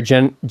across a very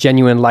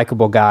genuine,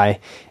 likable guy.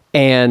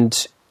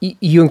 And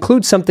you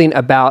include something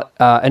about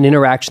an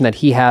interaction that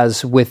he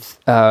has with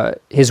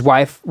his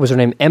wife. Was her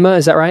name Emma?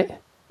 Is that right?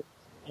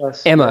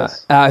 Yes, Emma,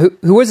 yes.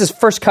 Who was his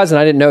first cousin.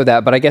 I didn't know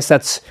that, but I guess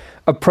that's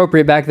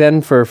appropriate back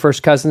then for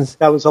first cousins.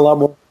 That was a lot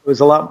more. It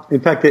was a lot.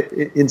 In fact,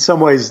 in some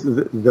ways,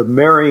 the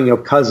marrying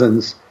of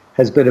cousins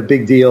has been a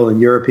big deal in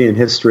European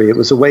history. It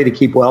was a way to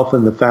keep wealth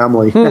in the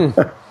family.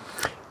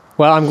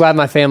 Well, I'm glad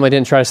my family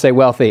didn't try to stay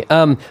wealthy.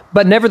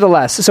 But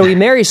nevertheless, so he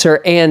marries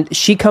her, and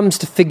she comes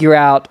to figure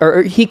out,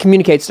 or he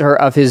communicates to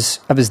her of his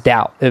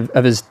doubt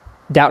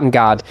in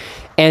God.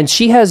 And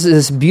she has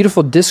this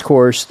beautiful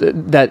discourse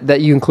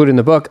that you include in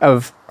the book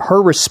of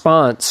her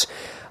response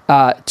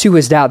to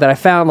his doubt that I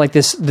found like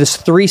this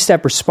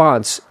 3-step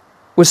response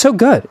was so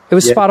good. It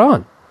was spot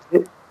on.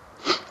 It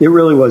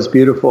really was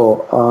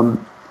beautiful.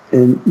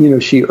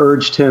 And she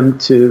urged him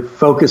to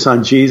focus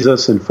on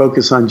Jesus and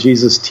focus on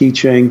Jesus'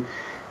 teaching.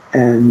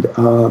 And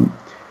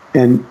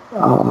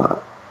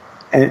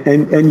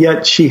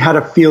yet she had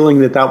a feeling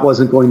that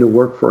wasn't going to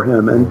work for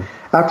him. And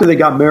after they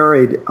got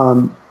married,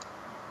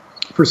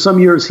 for some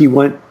years they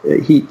would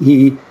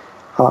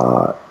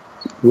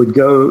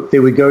go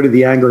to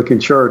the Anglican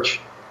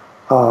church,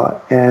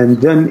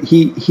 and then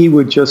he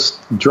would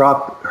just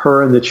drop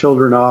her and the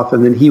children off,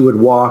 and then he would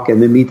walk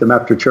and then meet them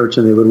after church,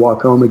 and they would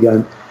walk home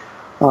again.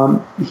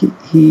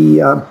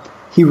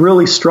 He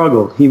really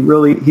struggled. He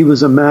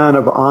was a man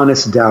of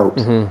honest doubt,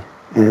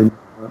 and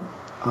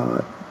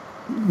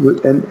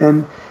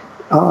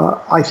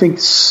I think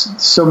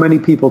so many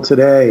people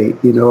today,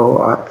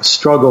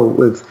 struggle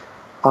with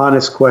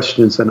honest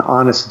questions and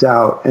honest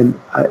doubt, and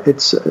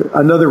it's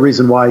another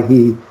reason why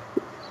he,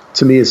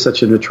 to me, is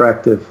such an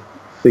attractive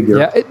figure.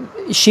 Yeah,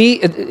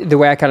 the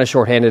way I kind of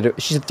shorthanded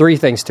it, she said three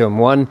things to him.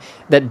 One,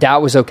 that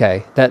doubt was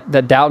okay,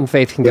 that doubt and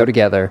faith can go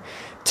together,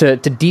 to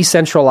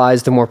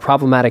decentralize the more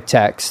problematic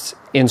texts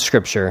in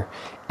Scripture.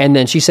 And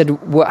then she said,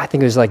 well, I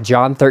think it was like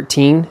John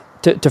 13,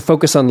 to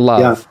focus on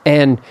love. Yeah.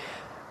 And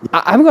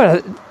I'm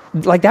going to,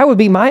 that would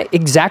be my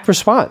exact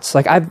response.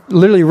 I've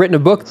literally written a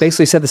book,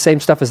 basically said the same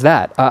stuff as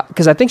that,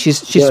 because I think she's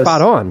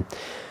spot on.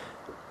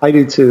 I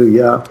do too,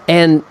 yeah.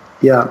 And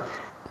yeah.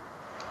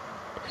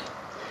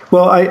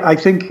 Well, I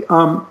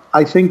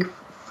think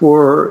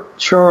for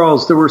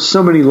Charles, there were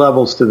so many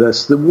levels to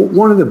this.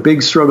 One of the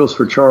big struggles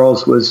for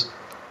Charles was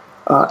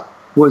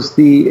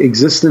the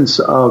existence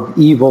of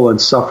evil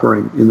and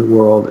suffering in the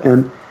world,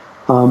 and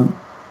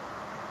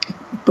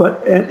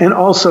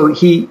also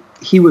he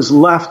was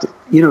left.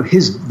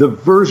 The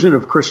version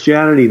of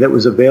Christianity that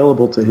was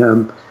available to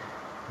him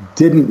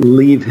didn't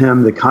leave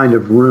him the kind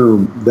of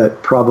room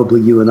that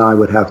probably you and I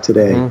would have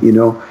today.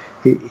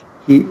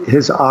 Mm-hmm.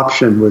 His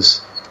option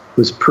was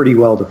pretty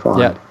well defined.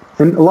 Yeah.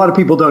 And a lot of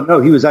people don't know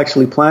he was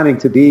actually planning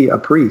to be a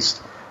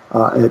priest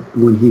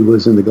when he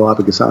was in the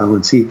Galapagos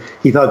Islands. He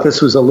thought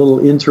this was a little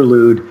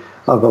interlude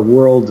of a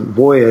world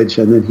voyage,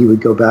 and then he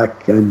would go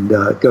back and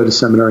go to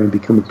seminary and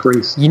become a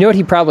priest. You know what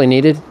he probably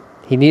needed?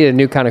 He needed a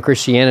new kind of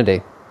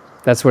Christianity.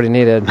 That's what he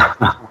needed.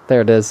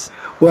 There it is.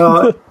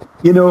 Well,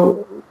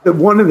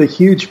 one of the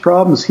huge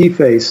problems he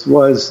faced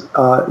was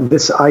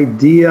this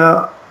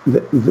idea,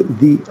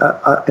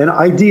 an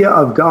idea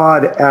of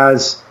God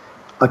as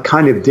a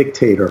kind of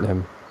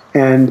dictator.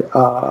 And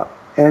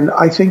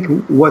I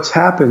think what's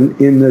happened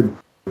in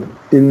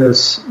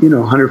this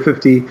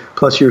 150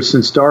 plus years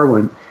since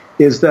Darwin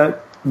is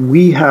that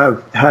we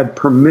have had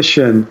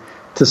permission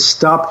to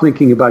stop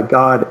thinking about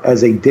God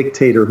as a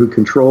dictator who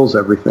controls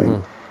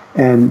everything.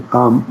 And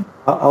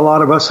a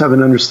lot of us have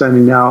an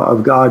understanding now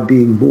of God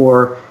being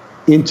more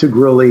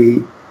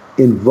integrally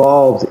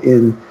involved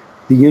in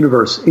the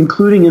universe,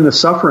 including in the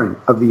suffering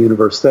of the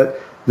universe, that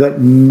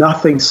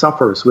nothing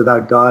suffers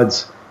without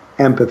God's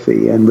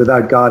empathy and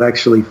without God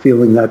actually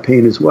feeling that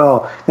pain as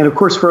well. And of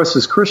course, for us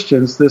as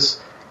Christians, this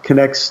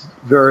connects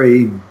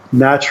very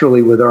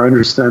naturally with our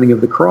understanding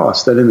of the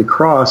cross, that in the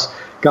cross,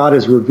 God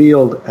is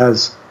revealed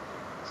as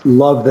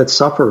love that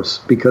suffers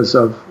because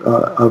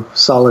of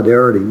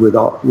solidarity with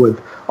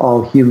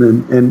all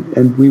human,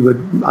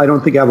 and I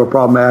don't think I have a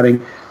problem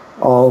adding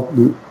all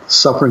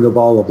suffering of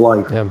all of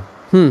life. Yeah.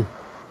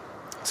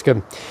 That's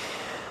good.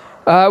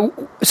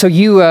 So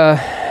you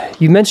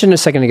mentioned a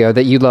second ago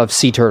that you love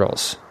sea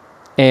turtles.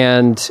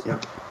 And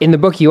in the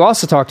book, you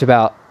also talked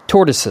about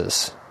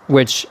tortoises,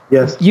 which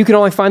you can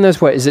only find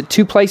those, is it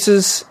 2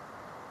 places?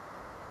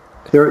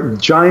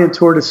 Giant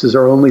tortoises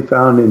are only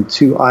found in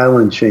 2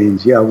 island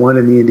chains. Yeah, one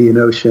in the Indian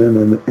Ocean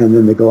and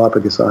then the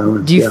Galapagos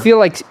Islands. Do you feel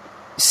like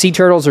sea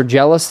turtles are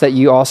jealous that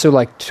you also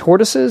like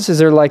tortoises? Is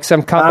there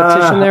some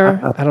competition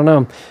there? I don't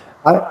know.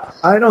 I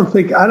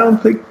think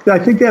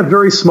they have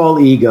very small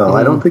ego.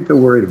 I don't think they're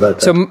worried about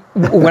that. So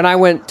when I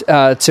went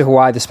to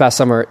Hawaii this past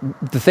summer,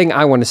 the thing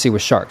I wanted to see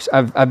was sharks.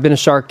 I've been a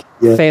shark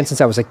fan since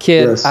I was a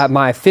kid. Yes. At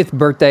my 5th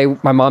birthday,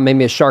 my mom made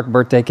me a shark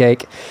birthday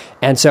cake.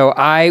 And so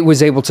I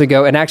was able to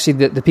go, and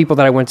actually the people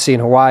that I went to see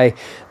in Hawaii,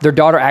 their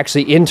daughter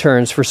actually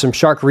interns for some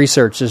shark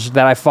researchers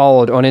that I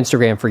followed on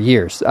Instagram for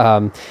years.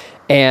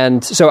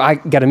 And so I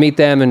got to meet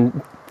them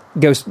and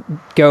go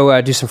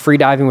do some free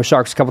diving with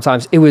sharks a couple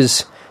times. It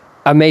was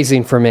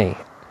amazing for me.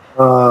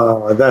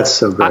 Oh, that's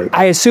so great.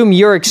 I assume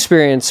your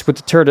experience with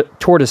the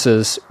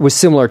tortoises was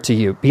similar to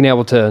you, being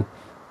able to...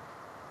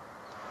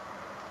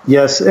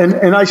 Yes, and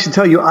I should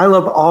tell you, I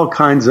love all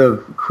kinds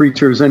of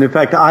creatures. And in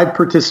fact, I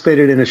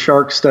participated in a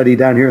shark study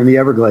down here in the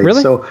Everglades.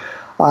 Really? So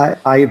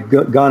I've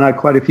gone out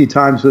quite a few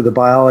times with a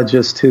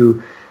biologist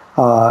who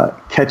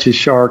catches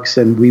sharks,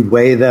 and we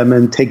weigh them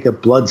and take a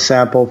blood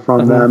sample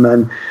from them,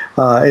 and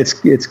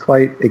it's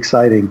quite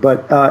exciting.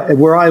 But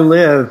where I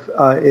live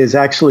is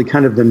actually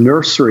kind of the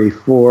nursery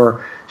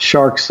for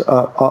sharks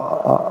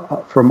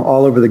from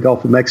all over the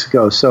Gulf of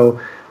Mexico. So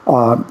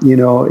in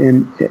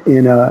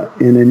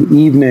an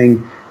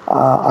evening,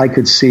 I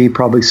could see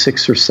probably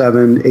 6 or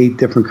 7, 8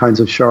 different kinds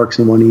of sharks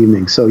in one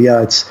evening. So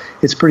yeah,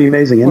 it's pretty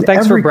amazing. And well,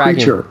 thanks every for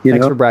bragging. Creature,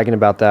 thanks for bragging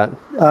about that.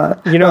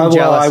 I'm jealous.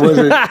 Well, I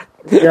wasn't.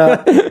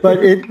 Yeah,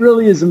 but it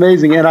really is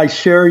amazing, and I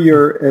share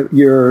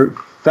your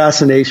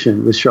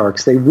fascination with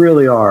sharks. They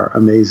really are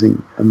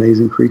amazing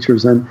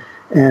creatures, and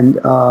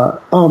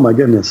oh my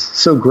goodness,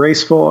 so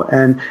graceful,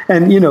 and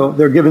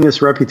they're given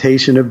this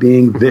reputation of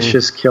being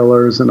vicious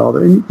killers and all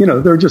that. And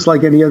they're just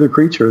like any other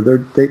creature.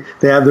 They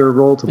have their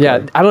role to play. Yeah,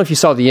 I don't know if you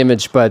saw the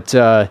image, but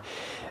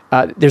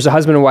there's a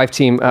husband and wife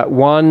team.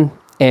 Juan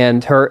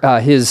and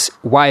his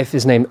wife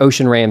is named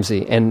Ocean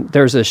Ramsey, and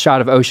there's a shot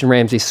of Ocean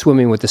Ramsey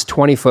swimming with this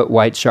 20-foot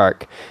white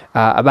shark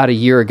about a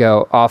year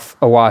ago off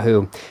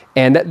Oahu,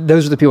 and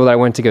those are the people that I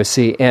went to go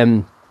see,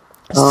 and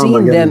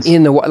seeing them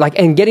in the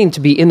and getting to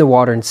be in the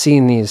water and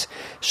seeing these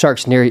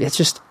sharks near you, it's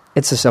just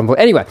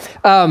unbelievable. Anyway,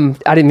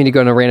 I didn't mean to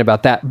go on a rant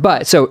about that,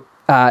 but so.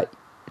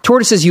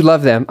 Tortoises, you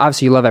love them.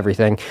 Obviously, you love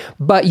everything.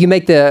 But you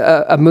make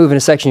a move in a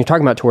section, you're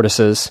talking about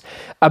tortoises,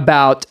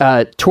 about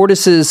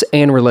tortoises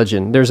and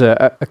religion. There's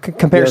a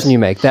comparison you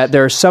make, that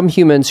there are some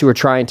humans who are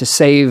trying to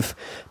save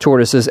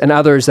tortoises and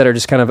others that are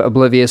just kind of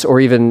oblivious or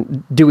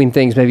even doing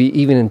things, maybe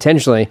even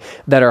intentionally,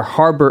 that are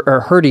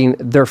hurting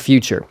their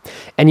future.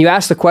 And you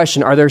ask the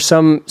question, are there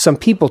some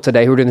people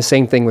today who are doing the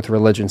same thing with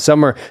religion?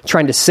 Some are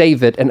trying to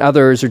save it, and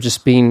others are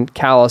just being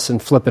callous and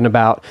flippant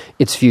about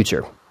its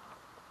future.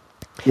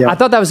 Yeah. I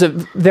thought that was a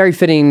very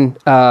fitting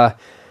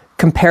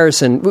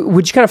comparison.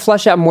 Would you kind of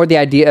flesh out more the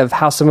idea of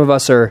how some of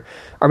us are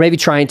maybe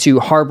trying to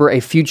harbor a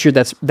future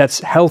that's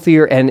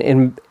healthier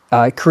and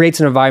creates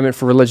an environment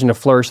for religion to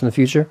flourish in the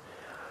future?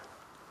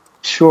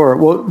 Sure.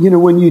 Well,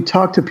 when you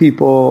talk to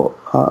people,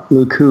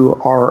 Luke, who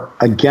are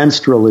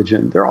against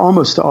religion, they're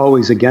almost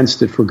always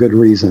against it for good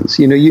reasons.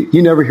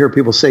 You never hear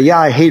people say, "Yeah,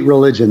 I hate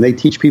religion. They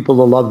teach people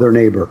to love their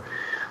neighbor."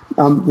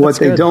 What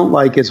they don't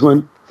like is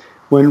when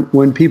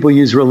people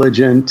use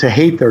religion to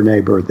hate their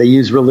neighbor. They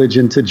use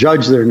religion to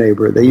judge their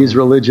neighbor. They use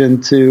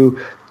religion to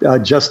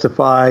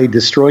justify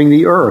destroying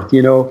the earth.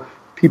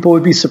 People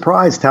would be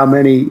surprised how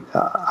many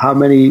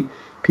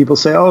people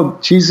say, "Oh,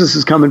 Jesus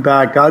is coming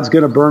back. God's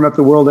going to burn up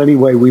the world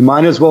anyway. We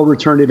might as well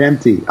return it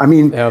empty." I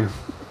mean,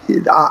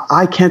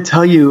 I can't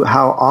tell you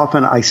how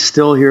often I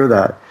still hear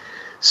that.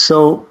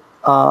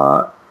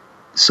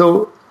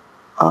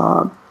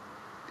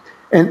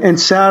 And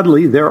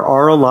sadly, there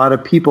are a lot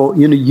of people,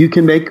 you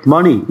can make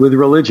money with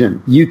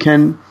religion. You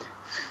can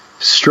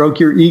stroke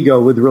your ego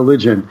with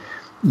religion.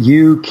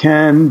 You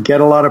can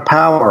get a lot of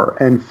power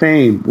and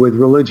fame with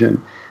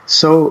religion.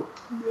 So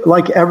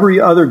like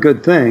every other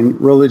good thing,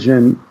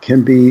 religion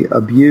can be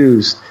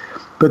abused.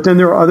 But then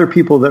there are other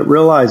people that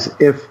realize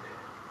if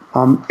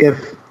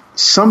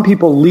some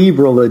people leave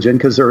religion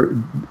because they're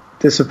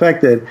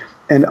disaffected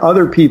and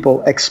other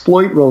people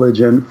exploit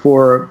religion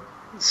for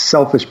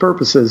selfish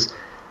purposes,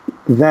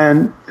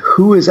 then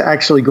who is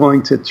actually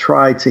going to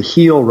try to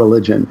heal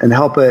religion and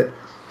help it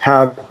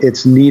have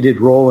its needed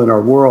role in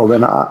our world?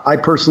 And I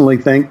personally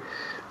think,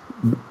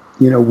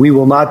 we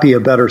will not be a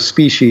better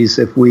species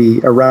if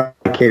we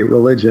eradicate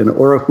religion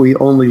or if we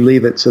only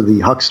leave it to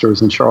the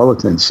hucksters and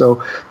charlatans.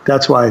 So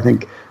that's why I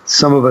think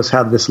some of us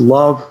have this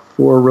love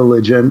for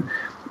religion,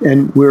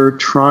 and we're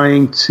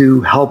trying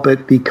to help it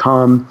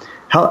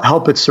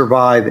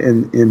survive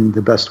in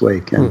the best way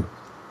it can.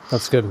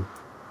 That's good.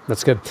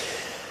 That's good.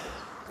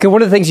 Okay,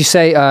 one of the things you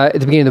say at the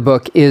beginning of the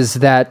book is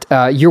that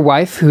your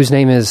wife, whose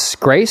name is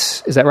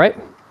Grace, is that right?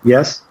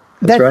 Yes,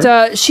 that's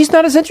right. She's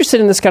not as interested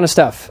in this kind of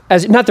stuff,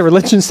 as not the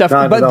religion stuff,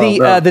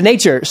 but the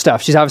nature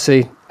stuff. She's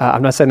obviously,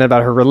 I'm not saying that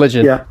about her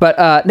religion,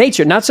 but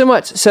nature, not so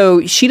much.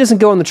 So she doesn't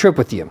go on the trip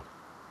with you.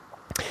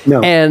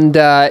 No. And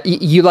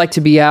you like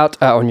to be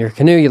out on your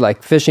canoe, you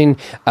like fishing,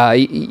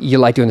 you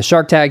like doing the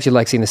shark tags, you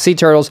like seeing the sea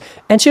turtles,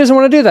 and she doesn't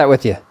want to do that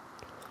with you.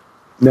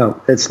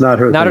 No, it's not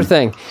her thing. Not her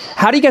thing.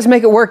 How do you guys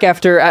make it work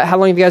after, how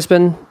long have you guys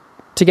been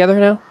together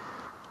now?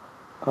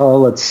 Oh,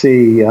 let's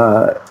see,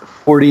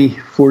 40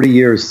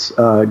 years,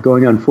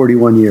 going on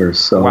 41 years.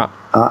 So wow.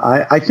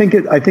 I think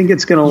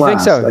it's going to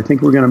last. Think so? I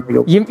think we're going to make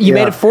it. You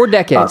made it 4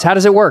 decades. How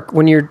does it work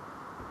when your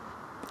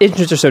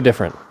interests are so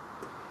different?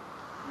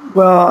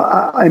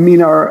 Well, I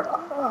mean,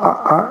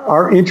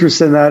 our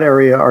interests in that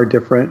area are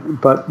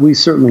different, but we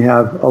certainly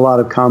have a lot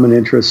of common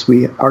interests.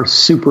 We are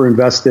super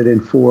invested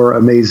in 4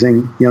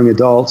 amazing young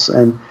adults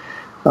and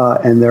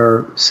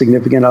their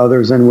significant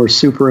others, and we're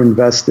super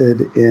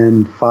invested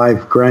in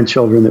 5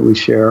 grandchildren that we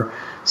share.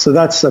 So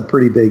that's a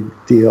pretty big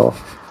deal.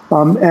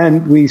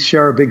 And we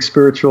share a big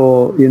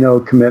spiritual,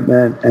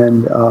 commitment,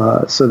 and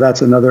so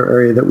that's another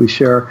area that we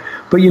share.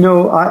 But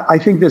I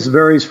think this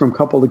varies from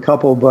couple to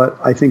couple. But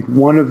I think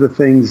one of the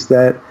things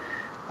that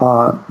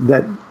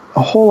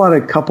a whole lot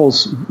of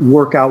couples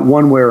work out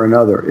one way or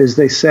another is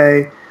they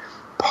say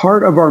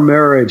part of our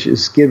marriage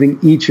is giving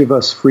each of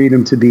us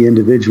freedom to be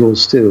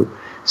individuals too.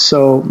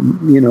 So,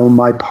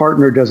 my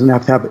partner doesn't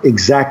have to have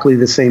exactly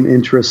the same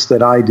interests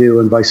that I do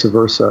and vice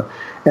versa.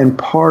 And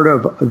part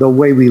of the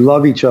way we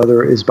love each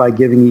other is by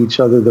giving each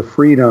other the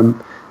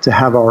freedom to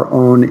have our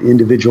own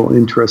individual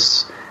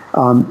interests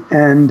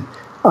and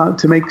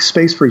to make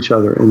space for each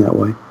other in that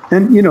way.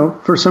 And,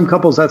 for some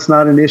couples, that's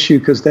not an issue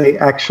because they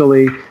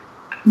actually...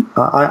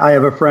 I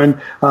have a friend,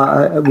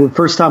 the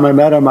first time I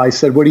met him, I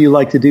said, "What do you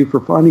like to do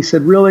for fun?" He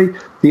said, "Really,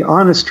 the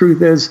honest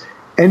truth is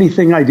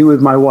anything I do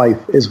with my wife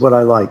is what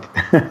I like."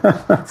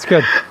 That's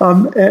good.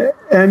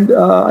 And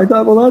I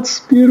thought, well, that's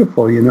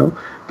beautiful,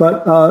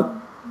 But a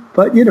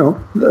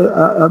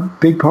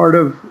big part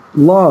of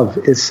love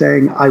is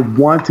saying, I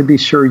want to be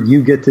sure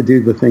you get to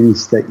do the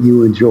things that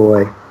you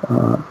enjoy,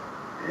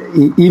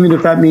 even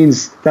if that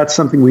means that's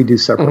something we do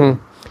separately.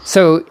 Mm-hmm.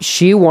 So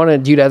she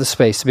wanted you to have the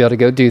space to be able to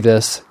go do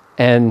this,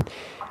 and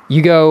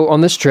you go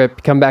on this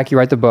trip, come back, you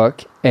write the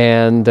book,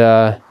 and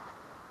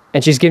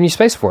she's giving you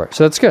space for it.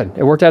 So that's good.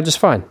 It worked out just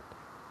fine.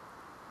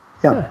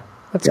 Yeah,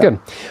 that's good.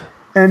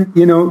 And,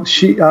 you know,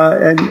 she,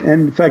 and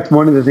in fact,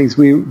 one of the things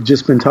we've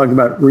just been talking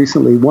about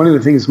recently, one of the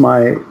things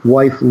my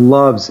wife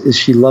loves is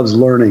she loves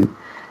learning.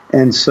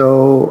 And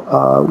so,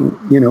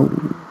 you know,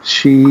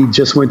 she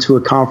just went to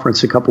a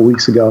conference a couple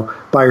weeks ago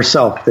by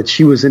herself that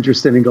she was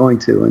interested in going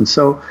to. And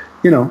so,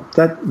 you know,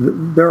 that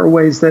there are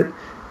ways that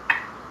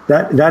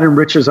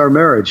enriches our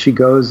marriage. She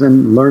goes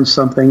and learns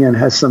something and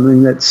has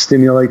something that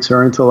stimulates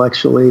her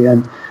intellectually,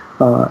 and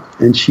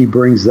she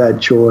brings that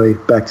joy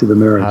back to the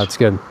marriage. That's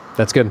good.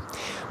 That's good.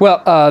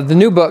 Well, the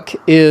new book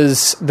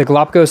is The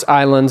Galapagos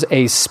Islands,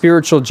 A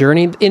Spiritual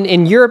Journey.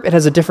 In Europe, it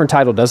has a different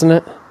title, doesn't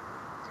it?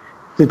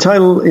 The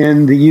title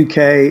in the UK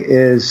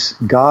is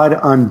God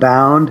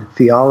Unbound,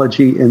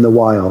 Theology in the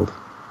Wild.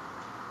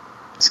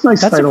 It's a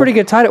nice title. That's a pretty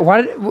good title.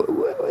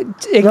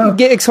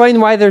 Explain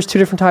why there's two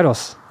different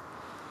titles.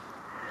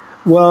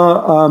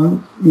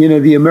 Well, you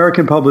know, the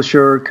American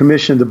publisher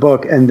commissioned the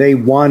book, and they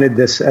wanted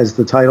this as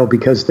the title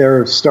because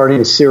they're starting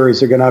a series.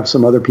 They're going to have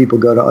some other people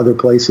go to other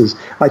places.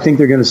 I think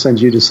they're going to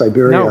send you to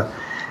Siberia.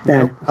 No.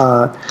 And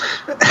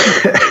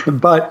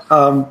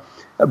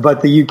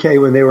but the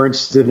UK, when they were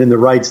interested in the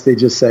rights, they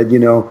just said, you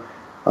know,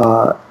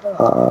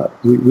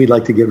 we'd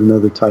like to give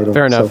another title.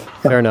 Fair enough. So,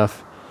 yeah. Fair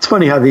enough. It's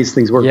funny how these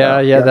things work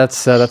out. Yeah,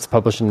 that's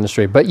publishing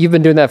industry. But you've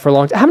been doing that for a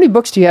long time. How many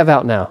books do you have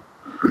out now?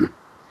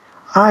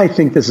 I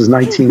think this is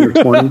 19 or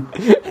 20.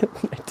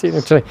 19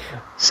 or 20.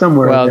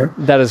 Somewhere in there.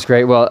 That is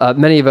great. Well,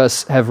 many of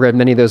us have read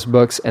many of those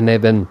books, and they've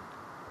been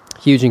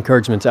huge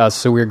encouragement to us.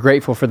 So we're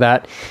grateful for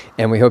that,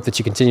 and we hope that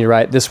you continue to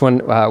write. This one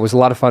was a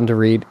lot of fun to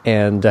read,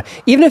 and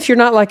even if you're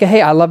not like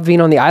hey, I love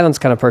being on the islands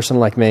kind of person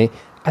like me,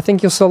 I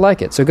think you'll still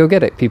like it. So go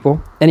get it, people.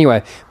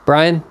 Anyway,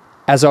 Brian,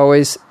 as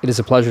always, it is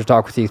a pleasure to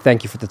talk with you.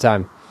 Thank you for the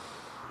time.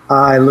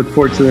 I look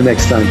forward to the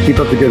next time. Keep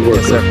up the good work.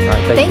 Yes, sir. All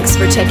right, Thanks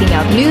for checking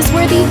out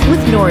Newsworthy with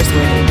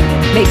Norsworthy.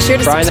 Make sure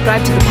to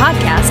subscribe to the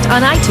podcast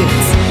on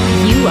iTunes.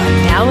 You are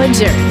now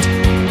adjourned.